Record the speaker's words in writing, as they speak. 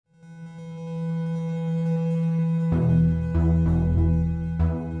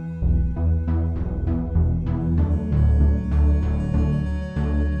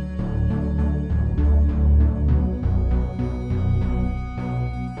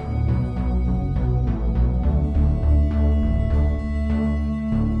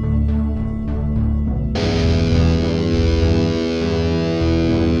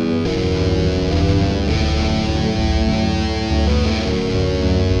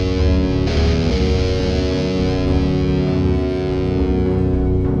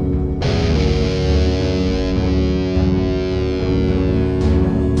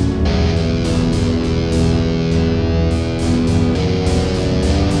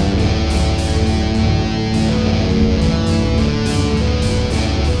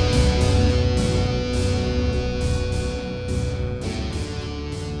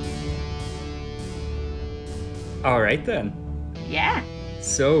right then. Yeah.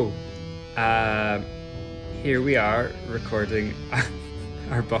 So, uh, here we are recording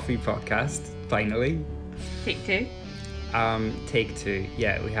our Buffy podcast, finally. Take two. Take two.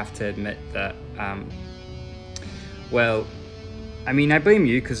 Yeah, we have to admit that, well, I mean, I blame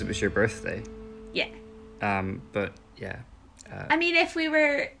you because it was your birthday. Yeah. But yeah. I mean, if we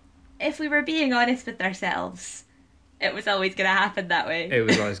were being honest with ourselves, it was always going to happen that way. It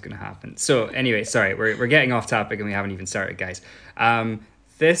was always going to happen. So anyway, sorry, we're getting off topic and we haven't even started, guys.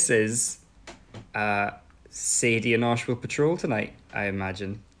 This is Sadie and Osh will patrol tonight, I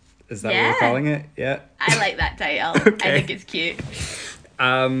imagine. Is that what we're calling it? Yeah. I like that title. Okay. I think it's cute.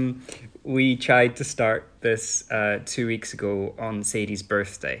 We tried to start this 2 weeks ago on Sadie's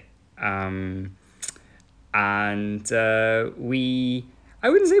birthday. And I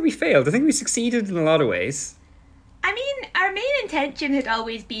wouldn't say we failed. I think we succeeded in a lot of ways. I mean, our main intention had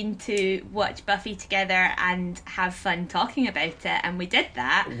always been to watch Buffy together and have fun talking about it, and we did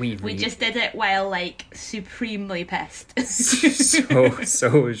that. We just did it while, like, supremely pissed.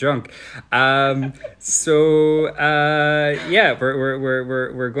 so drunk. Yeah,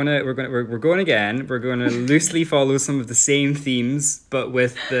 we're going again. We're going to loosely follow some of the same themes, but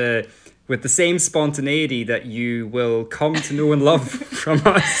with the same spontaneity that you will come to know and love from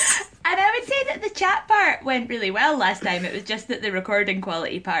us. And I would say that the chat part went really well last time. It was just that the recording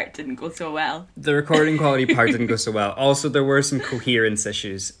quality part didn't go so well. The recording quality part didn't go so well. Also, there were some coherence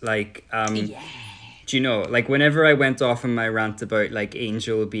issues. Like, Yeah. do you know, like, whenever I went off on my rant about, like,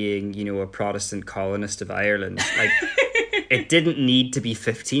 Angel being, you know, a Protestant colonist of Ireland, like, it didn't need to be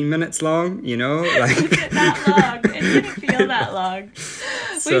 15 minutes long, you know? Like, It wasn't that long. It didn't feel that long.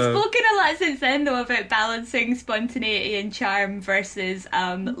 We've spoken a lot since then, though, about balancing spontaneity and charm versus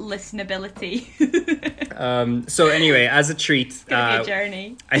listenability. So anyway, as a treat, It's gonna be a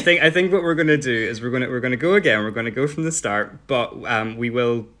journey. I think what we're gonna do is we're gonna go again. We're gonna go from the start, but we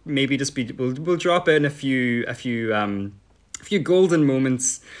will maybe just we'll drop in a few golden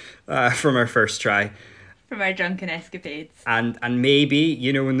moments from our first try. From our drunken escapades. And maybe,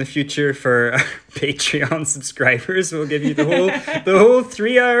 you know, in the future for Patreon subscribers, we'll give you the whole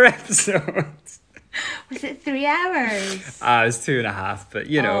 3-hour episode. Was it 3 hours? It was 2.5, but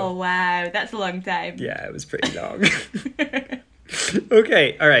you know. Oh wow, that's a long time. Yeah, it was pretty long.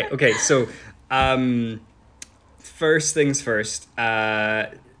 Okay, all right. Okay, so first things first. The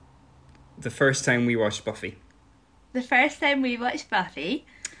first time we watched Buffy. The first time we watched Buffy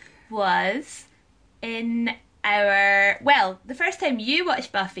was the first time you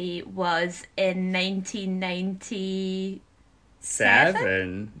watched Buffy was in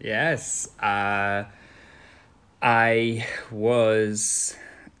 1997? Yes. I was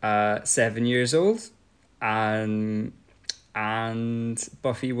 7 years old, and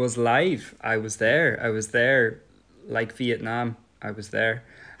Buffy was live. I was there, like Vietnam. I was there.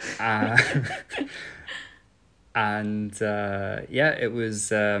 Yeah, it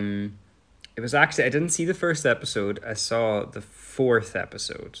was actually, I didn't see the first episode. I saw the 4th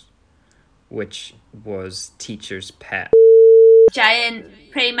episode, which was Teacher's Pet. Giant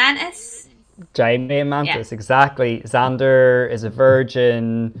praying mantis. Giant praying mantis, Yeah. Exactly. Xander is a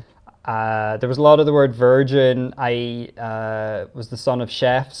virgin. There was a lot of the word virgin. I was the son of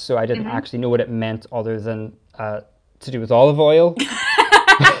chefs, so I didn't actually know what it meant other than to do with olive oil.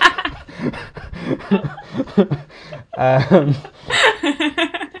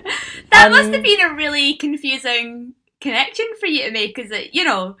 That must have been a really confusing connection for you to make, because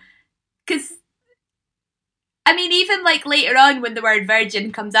I mean, even like later on when the word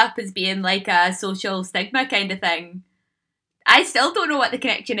virgin comes up as being like a social stigma kind of thing, I still don't know what the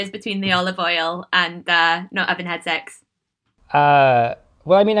connection is between the olive oil and not having had sex. Well,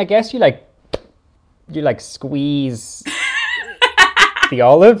 I mean, I guess you squeeze the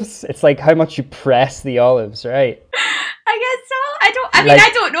olives. It's like how much you press the olives, right? I guess so. I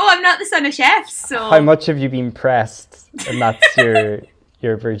don't know. I'm not the son of chefs, so how much have you been pressed, and that's your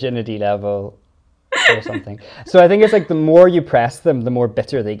virginity level or something. So I think it's like the more you press them, the more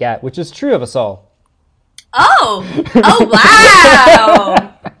bitter they get, which is true of us all. Oh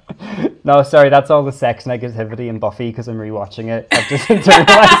wow! No, sorry, that's all the sex negativity in Buffy because I'm rewatching it. I've just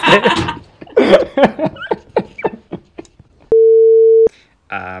internalized it.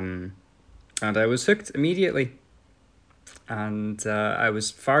 And I was hooked immediately. And I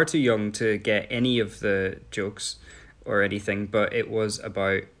was far too young to get any of the jokes or anything, but it was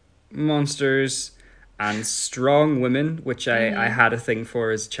about monsters and strong women, which I had a thing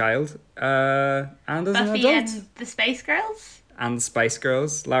for as a child, and as an Buffy adult. and the Spice Girls? And the Spice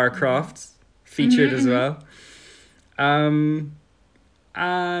Girls. Lara Croft featured as well.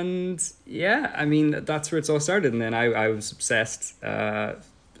 And yeah, I mean, that's where it's all started. And then I was obsessed. I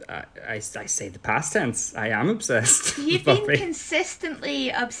say the past tense. I am obsessed with You've been Buffy. consistently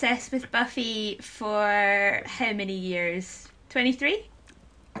obsessed with Buffy for how many years? 23?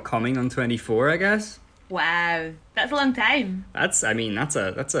 Coming on 24, I guess. Wow, that's a long time. I mean, that's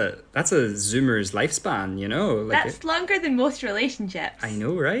a Zoomer's lifespan, you know? That's longer than most relationships. I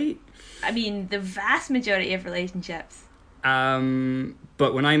know, right? I mean, the vast majority of relationships.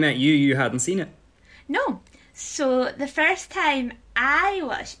 But when I met you, you hadn't seen it. No. So the first time I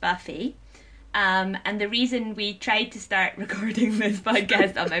watched Buffy, and the reason we tried to start recording this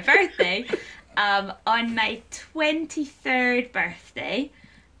podcast on my birthday, on my 23rd birthday,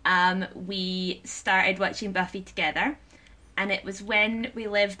 we started watching Buffy together. And it was when we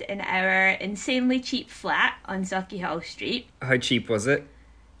lived in our insanely cheap flat on Sauchiehall Street. How cheap was it?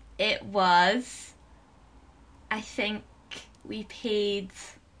 It was, I think we paid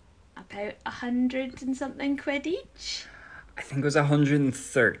about 100 and something quid each. I think it was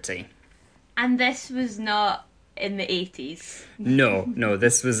 130. And this was not in the 80s. No,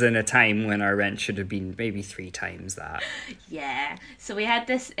 this was in a time when our rent should have been maybe 3 times that. Yeah. So we had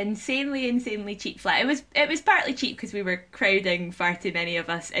this insanely cheap flat. It was partly cheap because we were crowding far too many of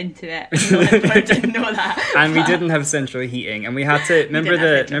us into it. The landlord didn't know that. And we didn't have central heating, and we had to remember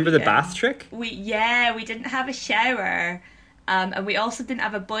the bath trick? We didn't have a shower. And we also didn't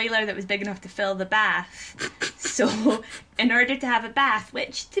have a boiler that was big enough to fill the bath. So, in order to have a bath,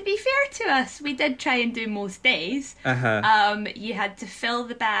 which, to be fair to us, we did try and do most days, you had to fill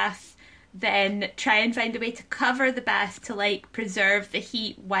the bath, then try and find a way to cover the bath to, like, preserve the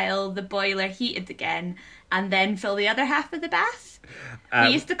heat while the boiler heated again, and then fill the other half of the bath. We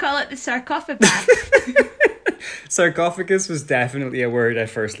used to call it the sarcophagus. Sarcophagus was definitely a word I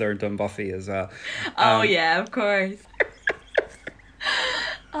first learned on Buffy as well. Oh, yeah, of course.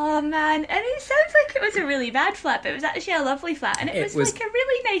 Oh man, and it sounds like it was a really bad flat, but it was actually a lovely flat, and it was like a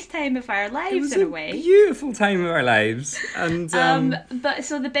really nice time of our lives in a way. Beautiful time of our lives, and but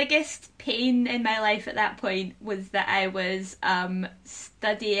so the biggest pain in my life at that point was that I was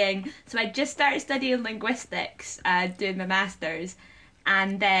studying. So I just started studying linguistics, doing my masters,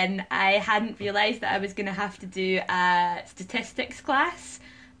 and then I hadn't realised that I was going to have to do a statistics class,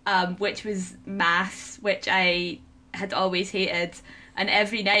 which was maths, which I had always hated. And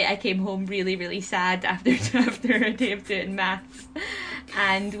every night I came home really, really sad after a day of doing maths.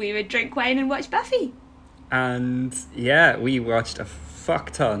 And we would drink wine and watch Buffy. And yeah, we watched a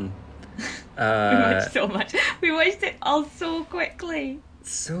fuck ton. We watched so much. We watched it all so quickly.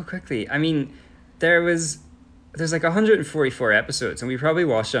 So quickly. I mean, there's like 144 episodes, and we probably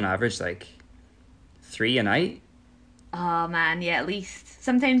watched on average like 3 a night. Oh man, yeah, at least.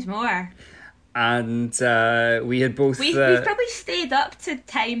 Sometimes more. And we had both... We've probably stayed up to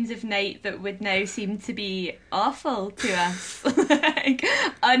times of night that would now seem to be awful to us. Like,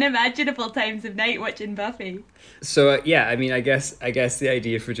 unimaginable times of night watching Buffy. So, yeah, I mean, I guess the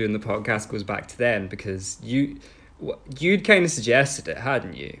idea for doing the podcast goes back to then, because you'd kind of suggested it,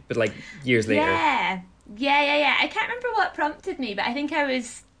 hadn't you? But, like, years later. Yeah. I can't remember what prompted me, but I think I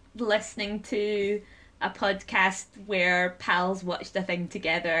was listening to a podcast where pals watched a thing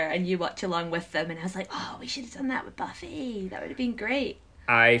together and you watch along with them, and I was like, oh, we should have done that with Buffy. That would have been great.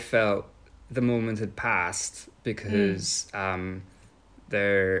 I felt the moment had passed because I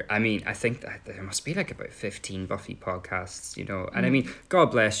think that there must be like about 15 Buffy podcasts, you know, and I mean,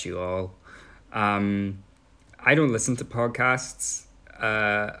 God bless you all. I don't listen to podcasts.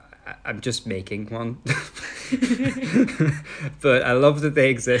 I'm just making one. But I love that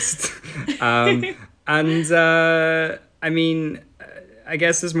they exist. And I mean, I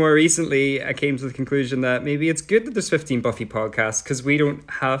guess as more recently I came to the conclusion that maybe it's good that there's 15 Buffy podcasts, because we don't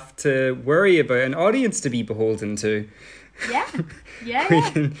have to worry about an audience to be beholden to. Yeah.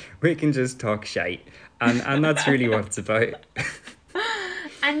 We can just talk shite, and that's really what it's about.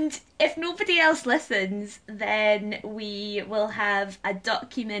 And if nobody else listens, then we will have a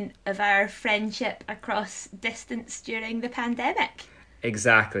document of our friendship across distance during the pandemic.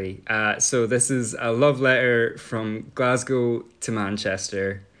 Exactly. So this is a love letter from Glasgow to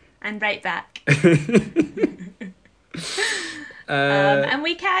Manchester. And right back. And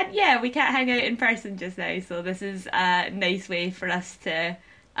we can't hang out in person just now, so this is a nice way for us to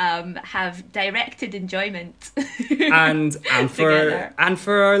have directed enjoyment. and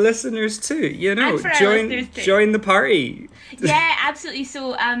for our listeners too, you know, join the party. Yeah, absolutely.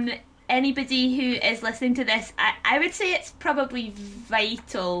 So anybody who is listening to this, I would say it's probably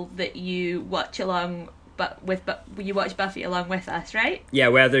vital that you watch along, but you watch Buffy along with us, right? Yeah,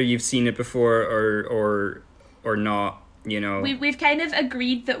 whether you've seen it before or not. We've kind of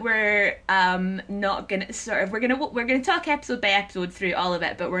agreed that we're not gonna we're gonna talk episode by episode through all of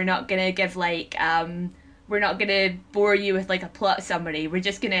it, but we're not gonna give we're not gonna bore you with like a plot summary. We're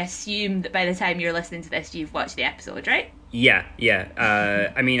just gonna assume that by the time you're listening to this, you've watched the episode, right? Yeah.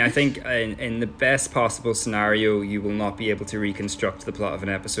 I mean, I think in the best possible scenario, you will not be able to reconstruct the plot of an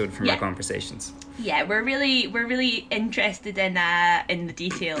episode from our conversations. Yeah, we're really interested in the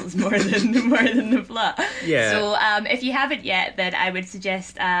details more than the plot. Yeah. So if you haven't yet, then I would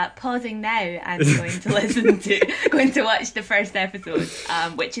suggest pausing now and going to watch the first episode,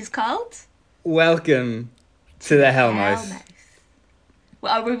 which is called Welcome to the Hellmouth.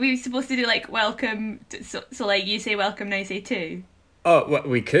 Well, were we supposed to do like welcome? So like you say welcome, and I say two. Oh, well,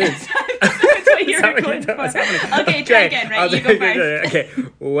 we could. That's what you were going for. Okay, try again. Right, you go first. Okay,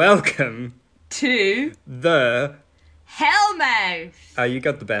 welcome to the Hellmouth. Oh, you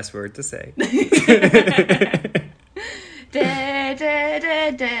got the best word to say.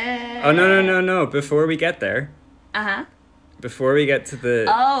 Oh no! Before we get there. Before we get to the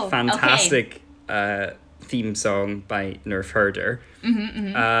fantastic theme song by Nerf Herder,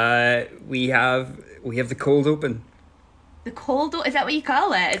 we have the cold open. The cold open, is that what you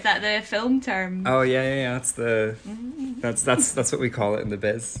call it? Is that the film term? Oh yeah. That's that's what we call it in the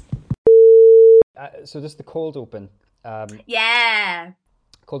biz. So this is the cold open. Yeah.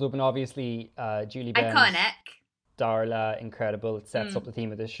 Cold open, obviously. Julie Benz. Iconic. Darla, incredible. It sets up the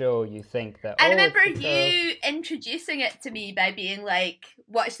theme of the show. You think that. I remember you introducing it to me by being like,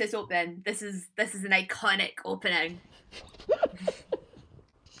 "Watch this open. This is an iconic opening."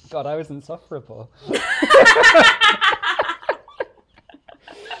 God, I was insufferable. I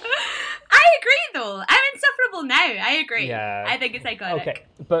agree, though. I'm insufferable now. I agree. Yeah. I think it's iconic. Okay,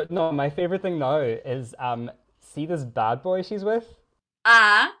 but no, my favorite thing now is see this bad boy she's with.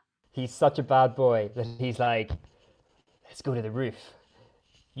 He's such a bad boy that he's like, let's go to the roof.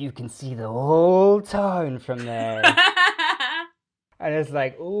 You can see the whole town from there. And it's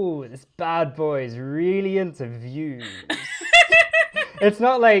like, oh, this bad boy is really into views. It's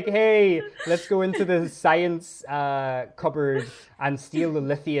not like, hey, let's go into the science cupboard and steal the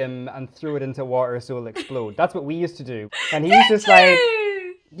lithium and throw it into water so it'll explode. That's what we used to do. And he's just like,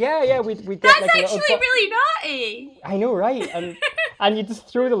 yeah, we get That's like actually really naughty. I know, right? And you just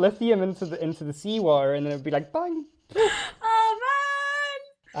throw the lithium into the seawater, and then it'd be like bang. Oh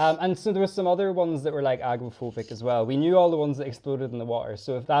man! And so there were some other ones that were like agrophobic as well. We knew all the ones that exploded in the water.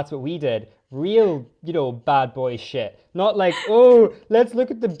 So if that's what we did, real, bad boy shit. Not like, oh, let's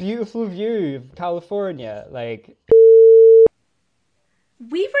look at the beautiful view of California. Like,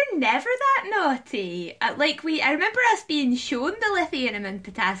 we were never that naughty. I remember us being shown the lithium and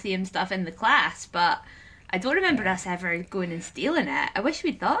potassium stuff in the class, but I don't remember us ever going and stealing it. I wish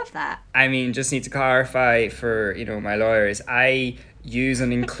we'd thought of that. I mean, just need to clarify for, my lawyers, I use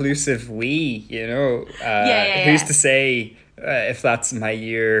an inclusive we, Who's to say if that's my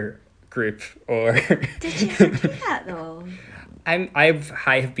year group or... Did you ever do that, though?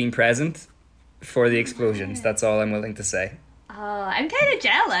 I have been present for the explosions. That's all I'm willing to say. Oh, I'm kind of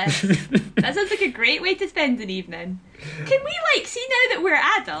jealous. That sounds like a great way to spend an evening. Can we, see now that we're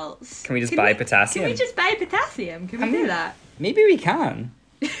adults? Can we just buy potassium? Can we just buy potassium? Can we do that? Maybe we can.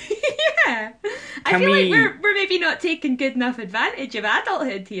 Yeah. I feel like we're maybe not taking good enough advantage of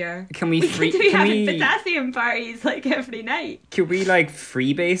adulthood here. Can we having potassium parties, every night? Could we,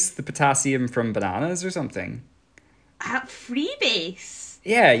 freebase the potassium from bananas or something? Freebase?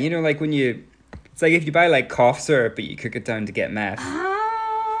 Yeah, when you... It's like if you buy cough syrup, but you cook it down to get meth.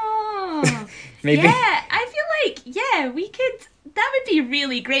 Oh, maybe. Yeah, I feel like we could. That would be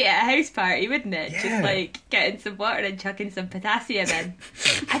really great at a house party, wouldn't it? Yeah. Just getting some water and chucking some potassium in.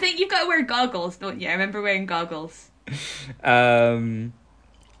 I think you've got to wear goggles, don't you? I remember wearing goggles. It's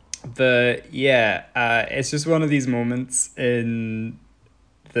just one of these moments in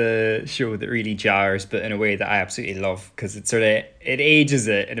the show that really jars, but in a way that I absolutely love, because it ages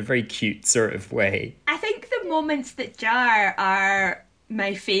it in a very cute sort of way. I think the moments that jar are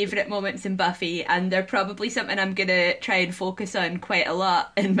my favourite moments in Buffy, and they're probably something I'm gonna try and focus on quite a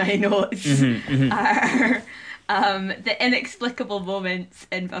lot in my notes. Are the inexplicable moments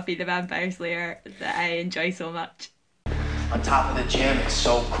in Buffy the Vampire Slayer that I enjoy so much. On top of the gym, it's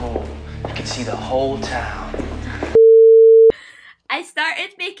so cool. You can see the whole town. I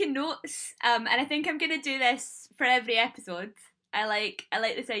started making notes, and I think I'm gonna do this for every episode. I like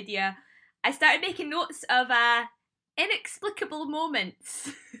this idea. I started making notes of inexplicable moments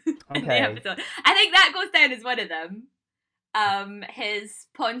in the episode. I think that goes down as one of them. His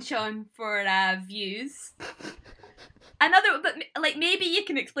penchant for views. Another, but maybe you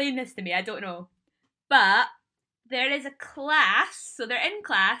can explain this to me. I don't know, but there is a class, so they're in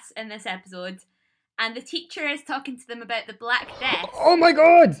class in this episode, and the teacher is talking to them about the Black Death. Oh my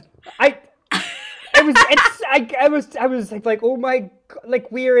god! I was like, oh my god,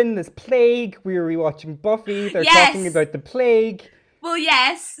 like we're in this plague, we were rewatching Buffy, they're talking about the plague. Well,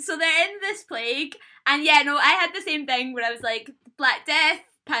 yes, so they're in this plague, and yeah, no, I had the same thing where I was like, Black Death,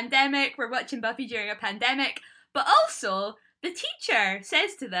 pandemic, we're watching Buffy during a pandemic, but also, the teacher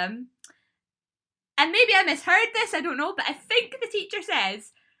says to them, and maybe I misheard this, I don't know, but I think the teacher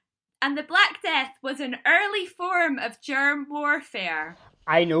says, and the Black Death was an early form of germ warfare.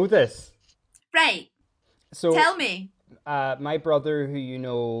 I know this. Right. So tell me. My brother, who you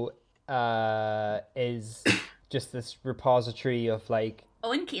know, is just this repository of like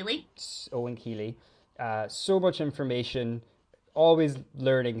Owen Keeley. So much information, always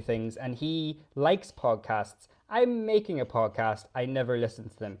learning things, and he likes podcasts. I'm making a podcast. I never listen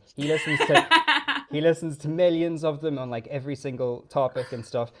to them. He listens to millions of them on like every single topic and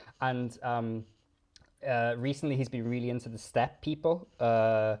stuff. And recently he's been really into the step people.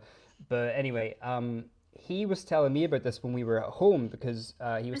 But anyway, he was telling me about this when we were at home because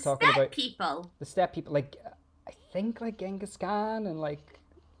he was talking about the step people, like I think like Genghis Khan and like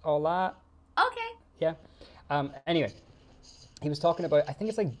all that. Okay. Yeah. Anyway, he was talking about, I think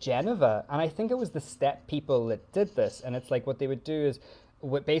it's like Geneva, and I think it was the steppe people that did this. And it's like what they would do is,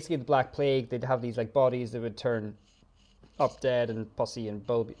 basically the Black Plague, they'd have these like bodies that would turn up dead and pussy and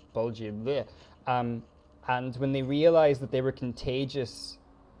bulgy and bleh. And when they realized that they were contagious,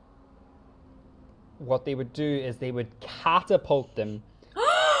 what they would do is they would catapult them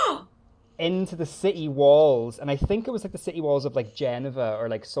into the city walls, and I think it was like the city walls of like Geneva or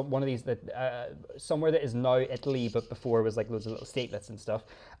like one of these that somewhere that is now Italy, but before it was like loads of little statelets and stuff.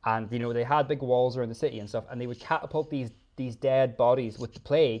 And you know they had big walls around the city and stuff, and they would catapult these dead bodies with the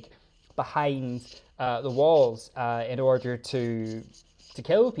plague behind the walls in order to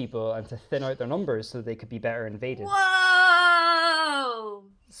kill people and to thin out their numbers so they could be better invaded. Whoa!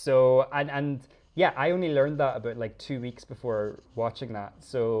 So and yeah, I only learned that about like 2 weeks before watching that.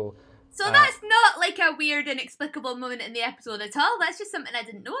 So that's not like a weird, inexplicable moment in the episode at all. That's just something I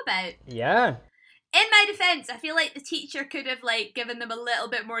didn't know about. Yeah. In my defense, I feel like the teacher could have like given them a little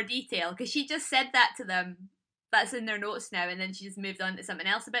bit more detail because she just said that to them. That's in their notes now, and then she just moved on to something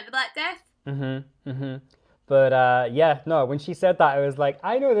else about the Black Death. But yeah, no, when she said that, I was like,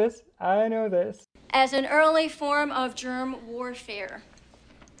 I know this. As an early form of germ warfare.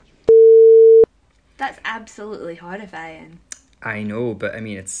 That's absolutely horrifying. I know, but I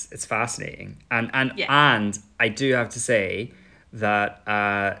mean, it's fascinating, and yeah. And I do have to say that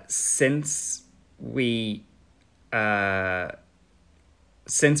since we did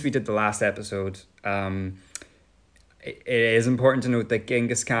the last episode, it is important to note that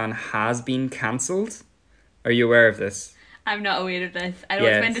Genghis Khan has been cancelled. Are you aware of this? I'm not aware of this. I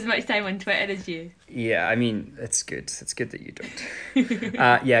don't spend as much time on Twitter as you. Yeah, I mean, it's good. It's good that you don't.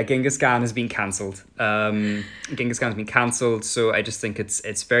 Yeah, Genghis Khan has been cancelled. Genghis Khan has been cancelled, so I just think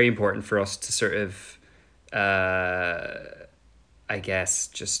it's very important for us to sort of, I guess,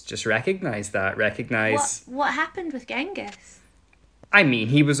 just recognise that. What happened with Genghis? I mean,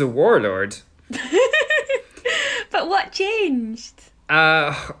 he was a warlord. But what changed?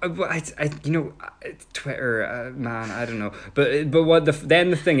 Twitter, man, I don't know. But what the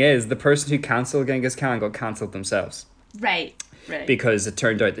thing is, the person who cancelled Genghis Khan got cancelled themselves. Right. Because it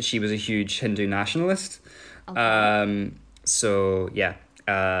turned out that she was a huge Hindu nationalist. Okay. So yeah.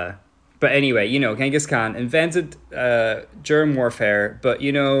 But anyway, Genghis Khan invented germ warfare, but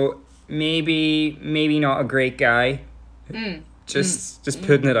maybe not a great guy. Just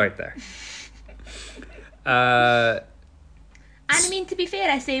putting it out there. And I mean, to be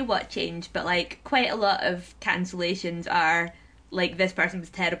fair, I say what changed, but like quite a lot of cancellations are like this person was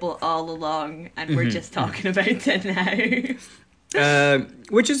terrible all along, and we're just talking about it now.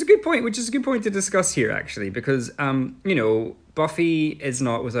 Which is a good point. Which is a good point to discuss here, actually, because Buffy is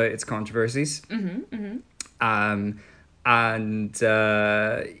not without its controversies.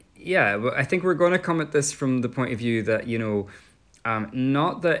 Yeah, I think we're going to come at this from the point of view that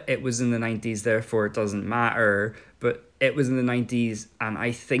not that it was in the 90s, therefore it doesn't matter, but it was in the 90s, and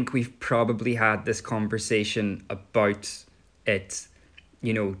I think we've probably had this conversation about it,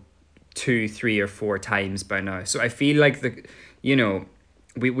 2, 3, or 4 times by now. So I feel like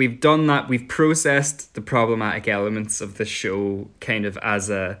we've done that. We've processed the problematic elements of the show kind of as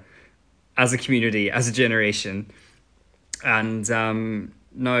a community, as a generation, and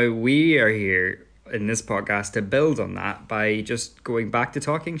now we are here in this podcast to build on that by just going back to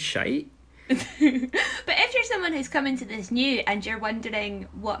talking shite. But if you're someone who's coming to this new and you're wondering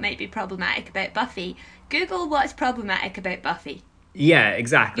what might be problematic about Buffy, Google what's problematic about Buffy. Yeah,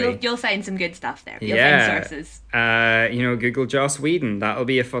 exactly. You'll find some good stuff there. You'll find sources. Google Joss Whedon. That'll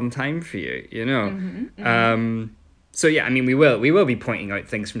be a fun time for you, So yeah, I mean, we will be pointing out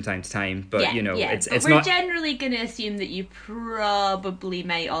things from time to time, but but we're generally going to assume that you probably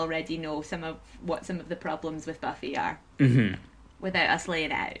might already know what some of the problems with Buffy are, without us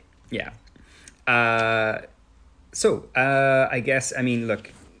laying it out. Yeah. I guess, I mean,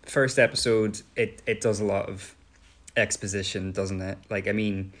 look, first episode, it does a lot of exposition, doesn't it? Like, I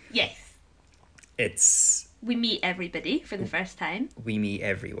mean, yes, we meet everybody for the first time. We meet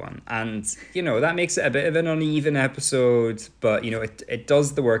everyone. And, that makes it a bit of an uneven episode, but, it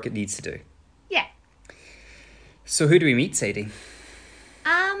does the work it needs to do. Yeah. So who do we meet, Sadie?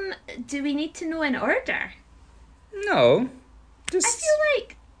 Do we need to know in order? No. I feel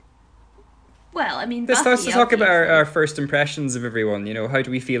like... Well, I mean, this Buffy, starts to talk about our first impressions of everyone, how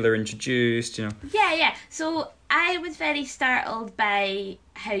do we feel they're introduced, Yeah. So I was very startled by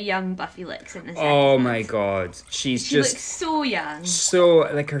how young Buffy looks in this episode. Oh my god. She looks so young. So,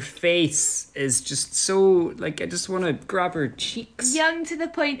 like, her face is just so, like, I just want to grab her cheeks. Young to the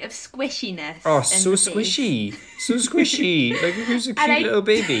point of squishiness. Oh, so squishy. So squishy. Like, who's a cute little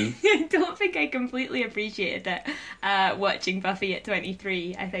baby? I don't think I completely appreciated it watching Buffy at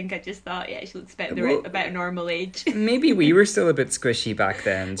 23. I think I just thought, she looks about a normal age. Maybe we were still a bit squishy back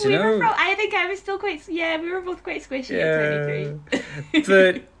then, do you know? I think I was still we were both quite squishy at 23.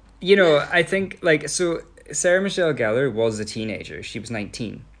 But, I think, like, so Sarah Michelle Gellar was a teenager. She was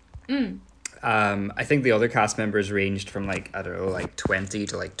 19. I think the other cast members ranged from, like, I don't know, like 20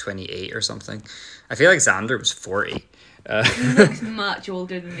 to like 28 or something. I feel like Xander was 40. He looks much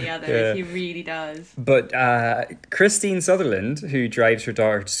older than the others. Yeah. He really does. But Christine Sutherland, who drives her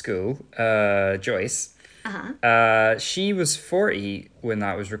daughter to school, Joyce, she was 40 when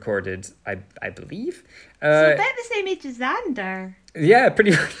that was recorded, I believe. So about the same age as Xander. Yeah,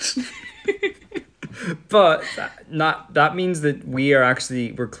 pretty much. But that means that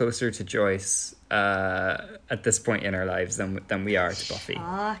we're closer to Joyce at this point in our lives than we are to Buffy.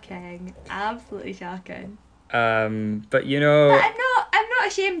 Shocking. Absolutely shocking. But But I'm not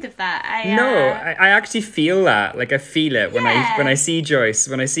ashamed of that. I actually feel that. Like, I feel it when I see Joyce,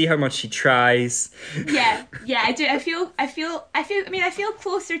 when I see how much she tries. Yeah, I do. I feel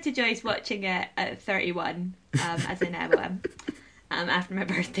closer to Joyce watching it at 31, as I now am, after my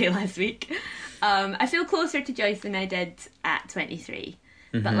birthday last week. I feel closer to Joyce than I did at 23.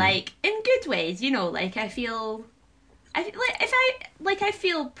 But, like, in good ways, like, I feel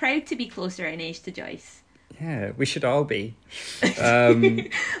proud to be closer in age to Joyce. Yeah, we should all be. Like,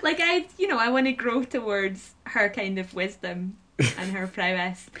 I want to grow towards her kind of wisdom and her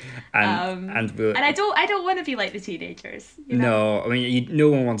prowess. And I don't want to be like the teenagers. No, I mean, no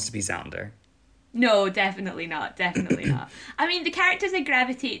one wants to be Xander. No, definitely not. Definitely not. I mean, the characters I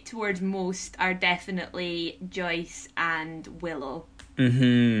gravitate towards most are definitely Joyce and Willow.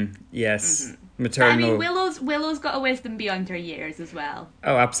 Yes. Maternal. I mean, Willow's got a wisdom beyond her years as well.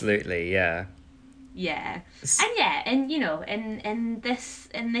 Oh, absolutely. Yeah. Yeah, and in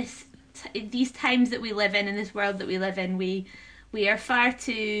these times that we live in this world that we live in, we are far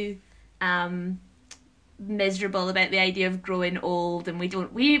too miserable about the idea of growing old, and we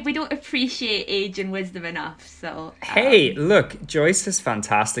don't appreciate age and wisdom enough. So hey, look, Joyce has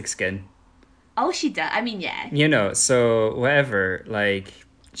fantastic skin. Oh, she does. I mean, yeah. So whatever, like,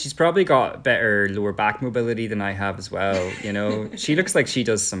 she's probably got better lower back mobility than I have as well. She looks like she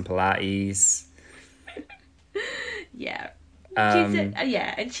does some Pilates. Yeah.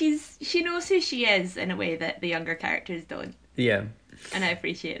 And she knows who she is in a way that the younger characters don't. Yeah. And I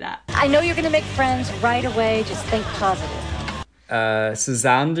appreciate that. I know you're going to make friends right away. Just think positive. So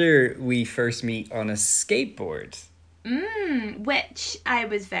Xander, we first meet on a skateboard. Which I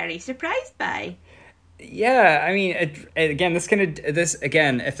was very surprised by. Yeah, I mean, if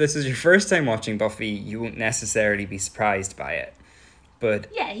this is your first time watching Buffy, you won't necessarily be surprised by it. But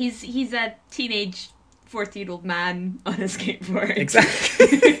yeah, he's a teenage 14-year-old man on a skateboard.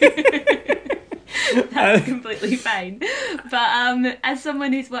 Exactly. That's completely fine. But as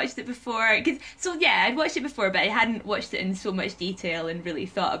someone who's watched it before, I'd watched it before, but I hadn't watched it in so much detail and really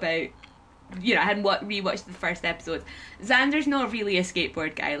thought about, I hadn't rewatched the first episode. Xander's not really a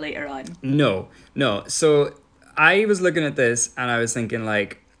skateboard guy later on. No. So I was looking at this and I was thinking,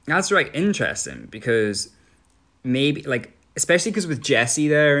 like, that's right, interesting, because maybe, like, especially because with Jesse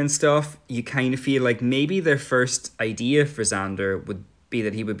there and stuff, you kind of feel like maybe their first idea for Xander would be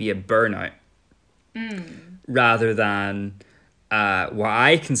that he would be a burnout rather than what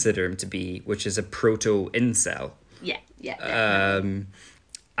I consider him to be, which is a proto-incel. Yeah, definitely.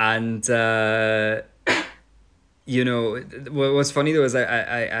 And you know, what's funny though is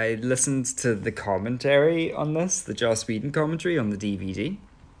I listened to the commentary on this, the Joss Whedon commentary on the DVD,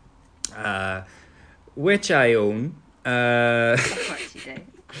 which I own. Of course you do.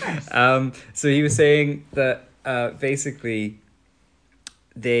 Of course. So he was saying that basically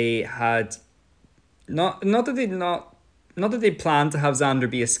they had not that they planned to have Xander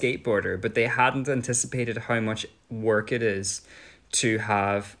be a skateboarder, but they hadn't anticipated how much work it is to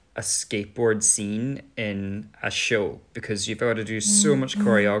have a skateboard scene in a show, because you've got to do so much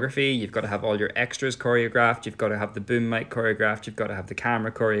choreography. You've got to have all your extras choreographed. You've got to have the boom mic choreographed. You've got to have the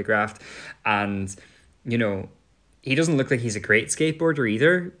camera choreographed. And, you know, he doesn't look like he's a great skateboarder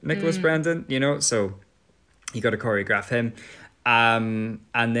either, Nicholas Brandon, you know, so you got to choreograph him. And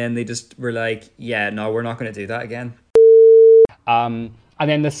then they just were like, yeah, no, we're not going to do that again. And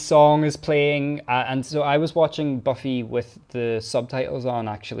then the song is playing, and so I was watching Buffy with the subtitles on,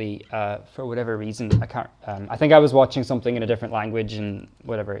 actually, for whatever reason. I can't. I think I was watching something in a different language, and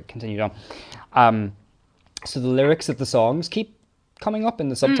whatever, it continued on. So the lyrics of the songs keep coming up in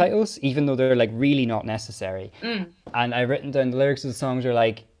the subtitles, even though they're like really not necessary. And I've written down the lyrics of the songs are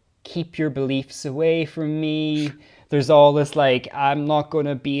like, "Keep your beliefs away from me." There's all this like, "I'm not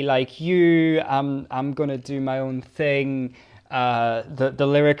gonna be like you. I'm gonna do my own thing." The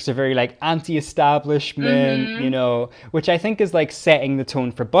lyrics are very like anti-establishment, you know, which I think is like setting the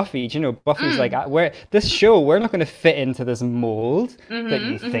tone for Buffy. Do you know, Buffy's like, we're not going to fit into this mold that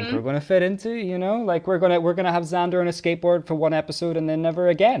you think we're going to fit into. You know, like we're gonna have Xander on a skateboard for one episode and then never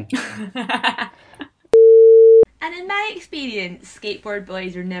again. And in my experience, skateboard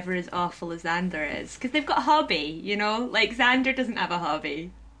boys are never as awful as Xander is, because they've got a hobby, you know? Like, Xander doesn't have a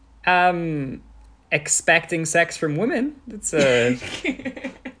hobby. Expecting sex from women. That's a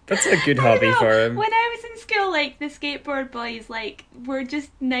good hobby for him. When I was in school, like, the skateboard boys, like, were just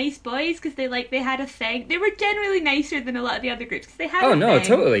nice boys, because they had a thing. They were generally nicer than a lot of the other groups, because they had a thing.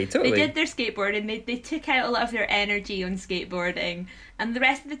 Totally. They did their skateboarding, they took out a lot of their energy on skateboarding, and the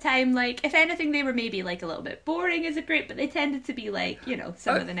rest of the time, like, if anything, they were maybe, like, a little bit boring as a group, but they tended to be, like, you know,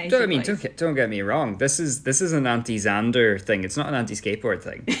 some of the nicer boys. Don't get me wrong. This is an anti-Xander thing. It's not an anti-skateboard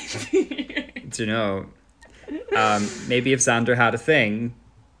thing. You know, maybe if Xander had a thing,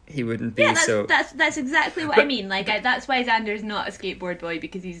 he wouldn't be so. That's exactly what I mean. Like, that's why Xander's not a skateboard boy,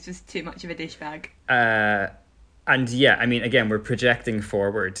 because he's just too much of a douchebag. And yeah, I mean, again, we're projecting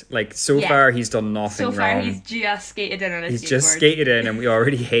forward. Like, so far he's done nothing wrong. So far he's just skated in on a skateboard. He's just skated in, and we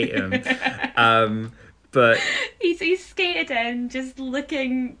already hate him. But he's skated in, just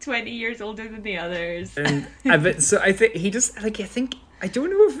looking 20 years older than the others. And so I think he just like I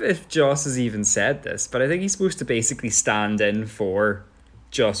don't know if Joss has even said this, but I think he's supposed to basically stand in for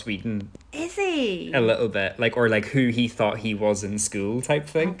Joss Whedon. Is he? A little bit. Like, or like who he thought he was in school type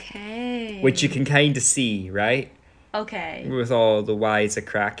thing. Okay. Which you can kind of see, right? Okay. With all the Y's a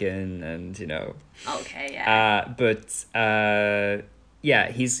cracking and, you know. Okay, yeah.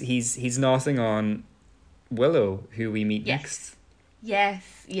 Yeah, he's nothing on Willow, who we meet next.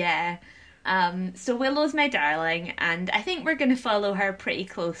 Yes, yeah. So Willow's my darling, and I think we're going to follow her pretty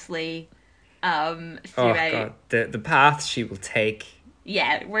closely throughout. Oh God, the path she will take.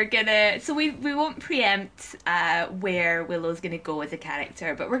 Yeah, we're gonna. So we won't preempt where Willow's gonna go as a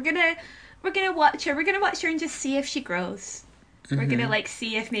character, but we're gonna watch her. We're gonna watch her and just see if she grows. We're gonna like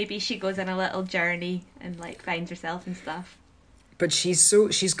see if maybe she goes on a little journey and like finds herself and stuff. But she's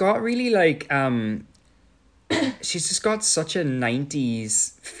got really like she's just got such a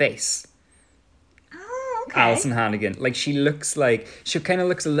 90s face. Okay. Alison Hannigan, like she kind of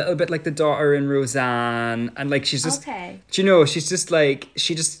looks a little bit like the daughter in Roseanne, and like she's just, do you know, she's just like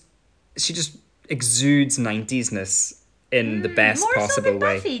she just exudes 90s-ness in the best possible way. More so than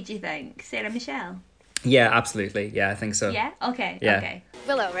Buffy, do you think? Sarah Michelle? Yeah, absolutely. Yeah, I think so. Yeah. Okay. Yeah. Okay.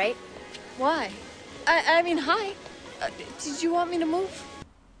 Willow, right? Why? I mean, hi. Did you want me to move?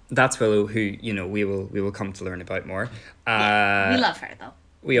 That's Willow, who, you know, we will come to learn about more. We love her though.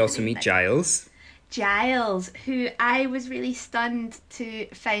 We also meet Giles. Giles, who I was really stunned to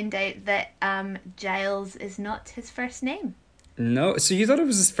find out that Giles is not his first name. No, so you thought it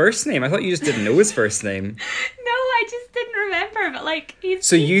was his first name? I thought you just didn't know his first name. No, I just didn't remember, but like he's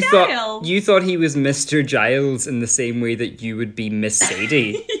So you Giles. thought he was Mr. Giles in the same way that you would be Miss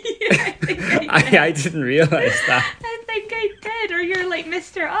Sadie. Yeah, I think I did. I didn't realise that. I think I did, or you're like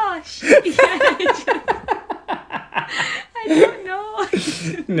Mr. Osh. I don't know.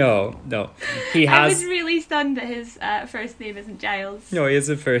 No. He has. I was really stunned that his first name isn't Giles. No, he has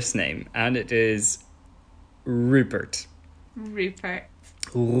a first name, and it is Rupert. Rupert.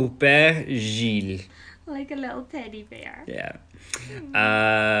 Rupert Gilles. Like a little teddy bear. Yeah.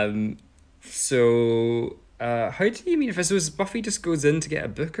 So, how do you mean if I suppose Buffy just goes in to get a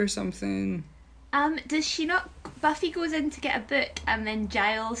book or something? Does she not... Buffy goes in to get a book and then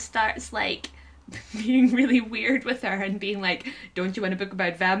Giles starts, like, being really weird with her and being like, don't you want a book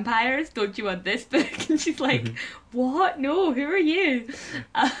about vampires? Don't you want this book? And she's like, what? No, who are you?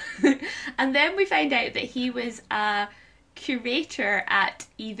 And then we find out that he was a curator at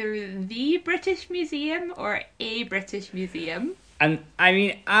either the British Museum or a British Museum. And I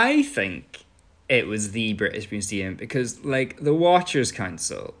mean, I think it was the British Museum because, like, the Watchers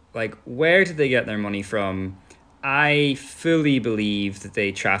Council, like, where did they get their money from? I fully believe that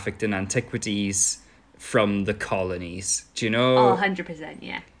they trafficked in antiquities from the colonies. Do you know? Oh, 100%,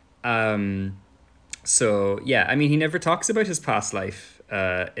 yeah. So, yeah, I mean, he never talks about his past life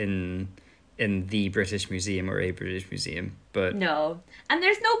in the British Museum or a British Museum, but... No. And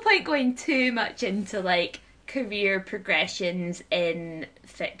there's no point going too much into, like, career progressions in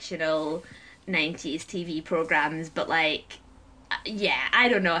fictional 90s TV programmes, but, like, yeah, I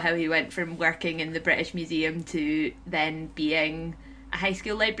don't know how he went from working in the British Museum to then being a high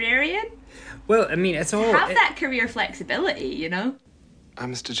school librarian. Well, I mean, it's all... Have that career flexibility, you know?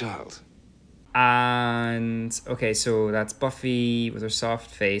 I'm Mr. Giles. And, okay, so that's Buffy with her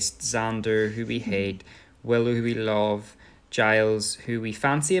soft face, Xander, who we hate, Willow, who we love, Giles, who we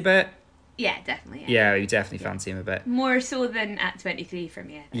fancy a bit. Yeah, definitely. Yeah, we definitely fancy him a bit. More so than at 23 for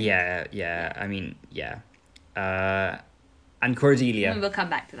me, I think. Yeah, I mean, yeah. And Cordelia. And we'll come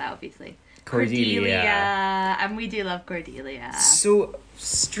back to that, obviously. Cordelia. And we do love Cordelia. So,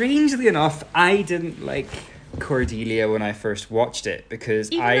 strangely enough, I didn't like Cordelia when I first watched it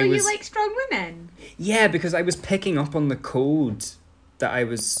because Even though you like strong women. Yeah, because I was picking up on the code that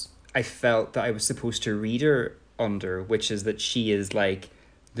I felt that I was supposed to read her under, which is that she is like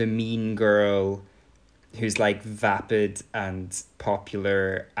the mean girl who's like vapid and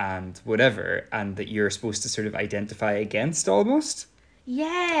popular and whatever, and that you're supposed to sort of identify against almost.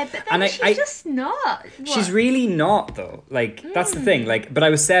 Yeah, but then she's just not. What? She's really not, though. Like, that's the thing. Like, but I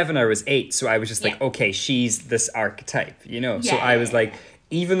was 7, I was 8, so I was just like, okay, she's this archetype, you know? So I was like,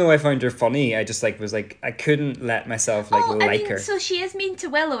 even though I found her funny, I just, like, was like, I couldn't let myself, like her. So she is mean to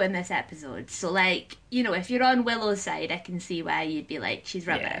Willow in this episode. So, like, you know, if you're on Willow's side, I can see why you'd be like, she's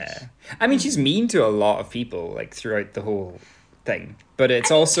rubbish. Yeah. I mean, she's mean to a lot of people, like, throughout the whole thing. But it's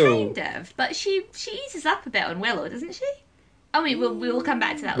also... kind of. But she eases up a bit on Willow, doesn't she? Oh, wait, we'll come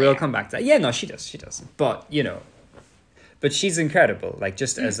back to that We'll later. come back to that. Yeah, no, she does. But, you know, but she's incredible. Like,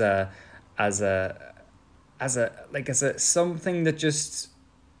 just as a something that just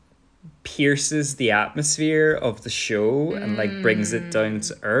pierces the atmosphere of the show and, like, brings it down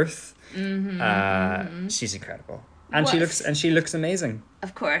to earth. She's incredible. And she looks amazing.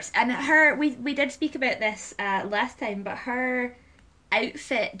 Of course. And her, we did speak about this last time, but her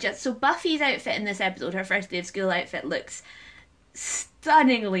outfit, so Buffy's outfit in this episode, her first day of school outfit, looks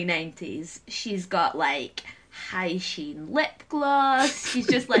stunningly 90s. She's got like high sheen lip gloss. She's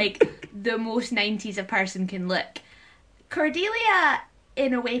just like the most 90s a person can look. Cordelia,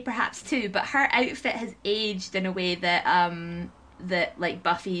 in a way, perhaps too, but her outfit has aged in a way that that like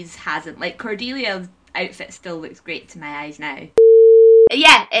Buffy's hasn't. Like Cordelia's outfit still looks great to my eyes now.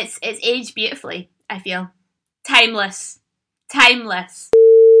 Yeah, it's aged beautifully, I feel. Timeless.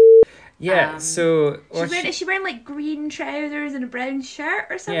 Yeah, so... Is she wearing, like, green trousers and a brown shirt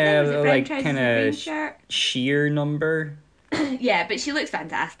or something? Yeah, is it brown like, trousers kind and a green of shirt? sheer number. Yeah, but she looks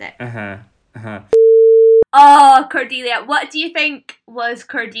fantastic. Oh, Cordelia. What do you think was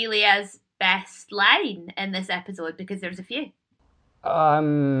Cordelia's best line in this episode? Because there's a few. So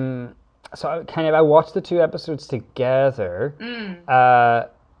I watched the 2 episodes together.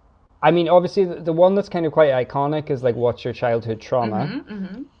 I mean, obviously, the one that's kind of quite iconic is, like, What's Your Childhood Trauma?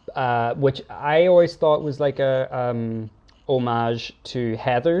 Which I always thought was, like, a homage to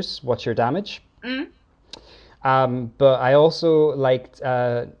Heather's What's Your Damage? But I also liked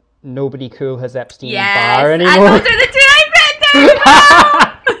Nobody Cool Has Epstein Barr Anymore. Those are the 2 I written down!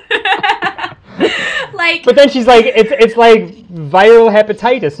 Like, but then she's like, it's like viral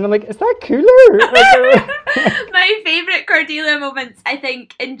hepatitis. And I'm like, is that cooler? My favourite Cordelia moments, I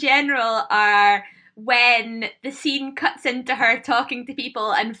think, in general, are when the scene cuts into her talking to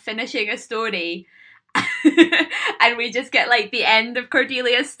people and finishing a story. And we just get, like, the end of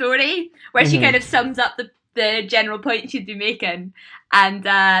Cordelia's story, where she kind of sums up the general point she'd be making. And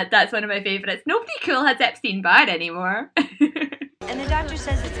that's one of my favourites. Nobody cool has Epstein-Barr anymore. And the doctor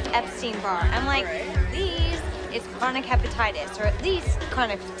says it's Epstein-Barr. I'm like, at least it's chronic hepatitis, or at least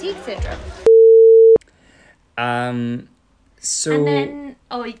chronic fatigue syndrome. So And then,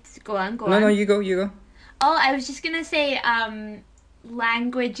 go on. no, you go. Oh, I was just gonna say,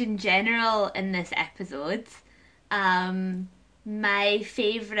 language in general in this episode. My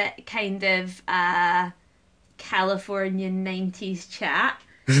favourite kind of Californian 90s chat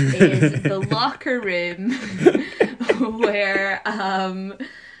is the locker room where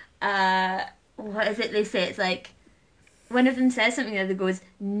what is it they say? It's like one of them says something and the other goes,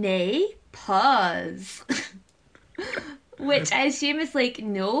 nay, pause. Which I assume is like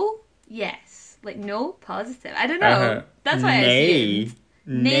no, yes. Like no, positive. I don't know. That's what I assumed.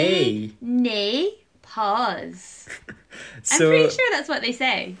 Nay, pause. I'm pretty sure that's what they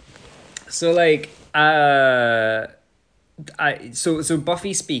say. So like so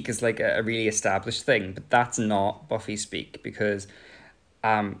Buffy speak is like a really established thing, but that's not Buffy speak because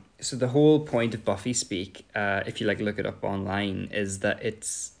so the whole point of Buffy speak, if you like look it up online, is that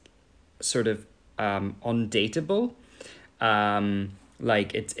it's sort of undateable.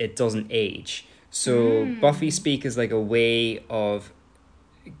 Like it doesn't age. So Buffy speak is like a way of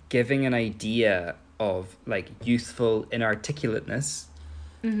giving an idea of like youthful inarticulateness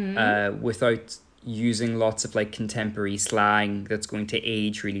without using lots of like contemporary slang that's going to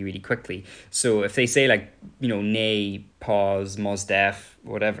age really, really quickly. So if they say like, you know, nay, pause, mos def,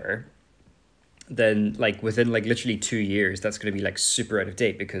 whatever, then like within like literally 2 years, that's going to be like super out of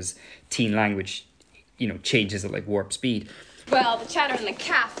date because teen language, you know, changes at like warp speed. Well, the chatter in the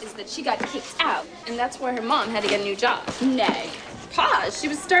calf is that she got kicked out, and that's where her mom had to get a new job. Nay. Pause. She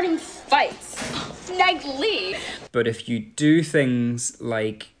was starting fights. Nag Lee. But if you do things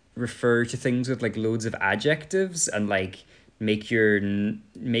like refer to things with like loads of adjectives and like make your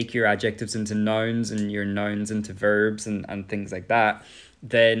adjectives into nouns and your nouns into verbs and things like that,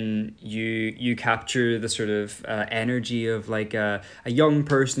 then you capture the sort of energy of like a young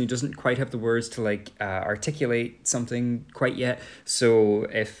person who doesn't quite have the words to like articulate something quite yet. So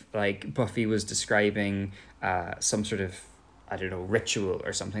if like Buffy was describing some sort of, I don't know, ritual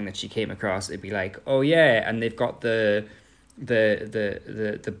or something that she came across, it'd be like, oh yeah, and they've got the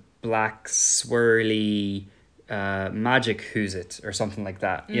black swirly magic who's it or something like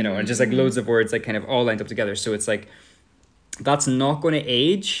that, you know, and just like loads of words like kind of all lined up together. So it's like that's not going to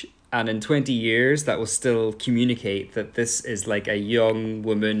age, and in 20 years that will still communicate that this is like a young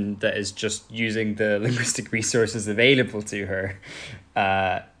woman that is just using the linguistic resources available to her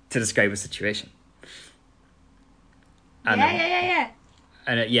to describe a situation. And Yeah.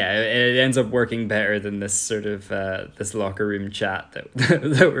 And it ends up working better than this sort of this locker room chat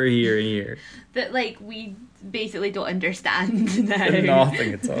that we're hearing here. That like we basically don't understand now.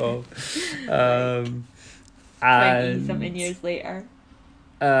 Nothing at all. 20-something years later.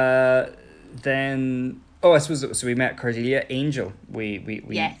 Then I suppose so. We met Cordelia, Angel. We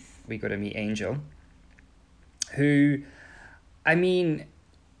Yes. we got to meet Angel. Who, I mean,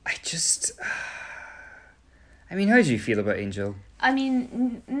 how do you feel about Angel? I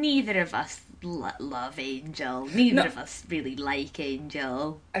mean, neither of us love Angel. Neither of us really like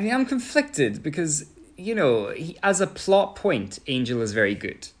Angel. I mean, I'm conflicted because, you know, as a plot point, Angel is very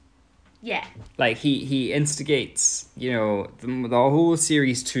good. Yeah. Like, he instigates, you know, the whole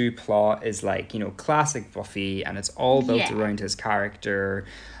Series 2 plot is like, you know, classic Buffy, and it's all built around his character,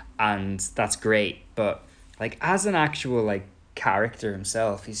 and that's great. But, like, as an actual, like, character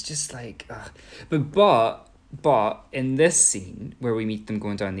himself, he's just like, ugh. But in this scene where we meet them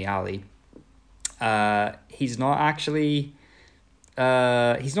going down the alley, he's not actually,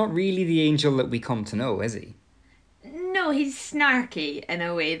 he's not really the Angel that we come to know, is he? No, he's snarky in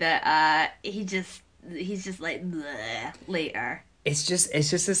a way that he's just like bleh later. It's just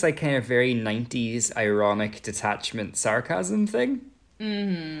this like kind of very 90s ironic detachment sarcasm thing.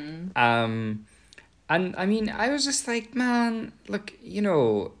 Mm-hmm. And I mean, I was just like, man, look, you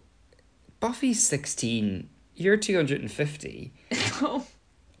know, Buffy's 16. You're 250.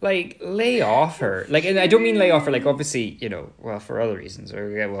 Like, lay off her. Like, and I don't mean lay off her, like, obviously, you know, well, for other reasons.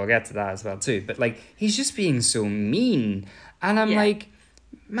 We'll get to that as well, too. But, like, he's just being so mean. And I'm like,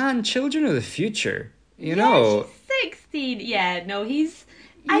 man, children are the future, you know? She's 16. Yeah, no,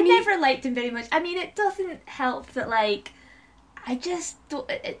 I never liked him very much. I mean, it doesn't help that, like, I just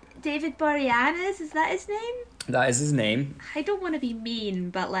don't... David Boreanaz, is that his name? That is his name. I don't want to be mean,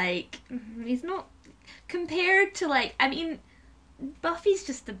 but, like, he's not... Compared to, like, I mean, Buffy's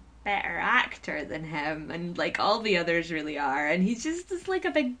just a better actor than him, and, like, all the others really are, and he's just like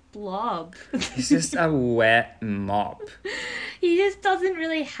a big blob. He's just a wet mop. He just doesn't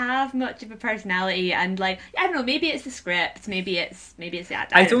really have much of a personality, and, like, I don't know, maybe it's the script, maybe it's the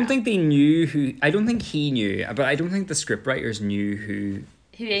actor. I don't think they knew who... I don't think he knew, but I don't think the scriptwriters knew who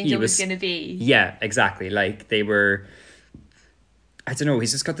Angel was going to be. Yeah, exactly. Like, they were... I don't know,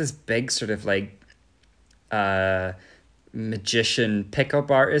 he's just got this big sort of like magician pickup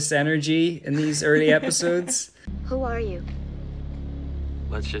artist energy in these early episodes. Who are you?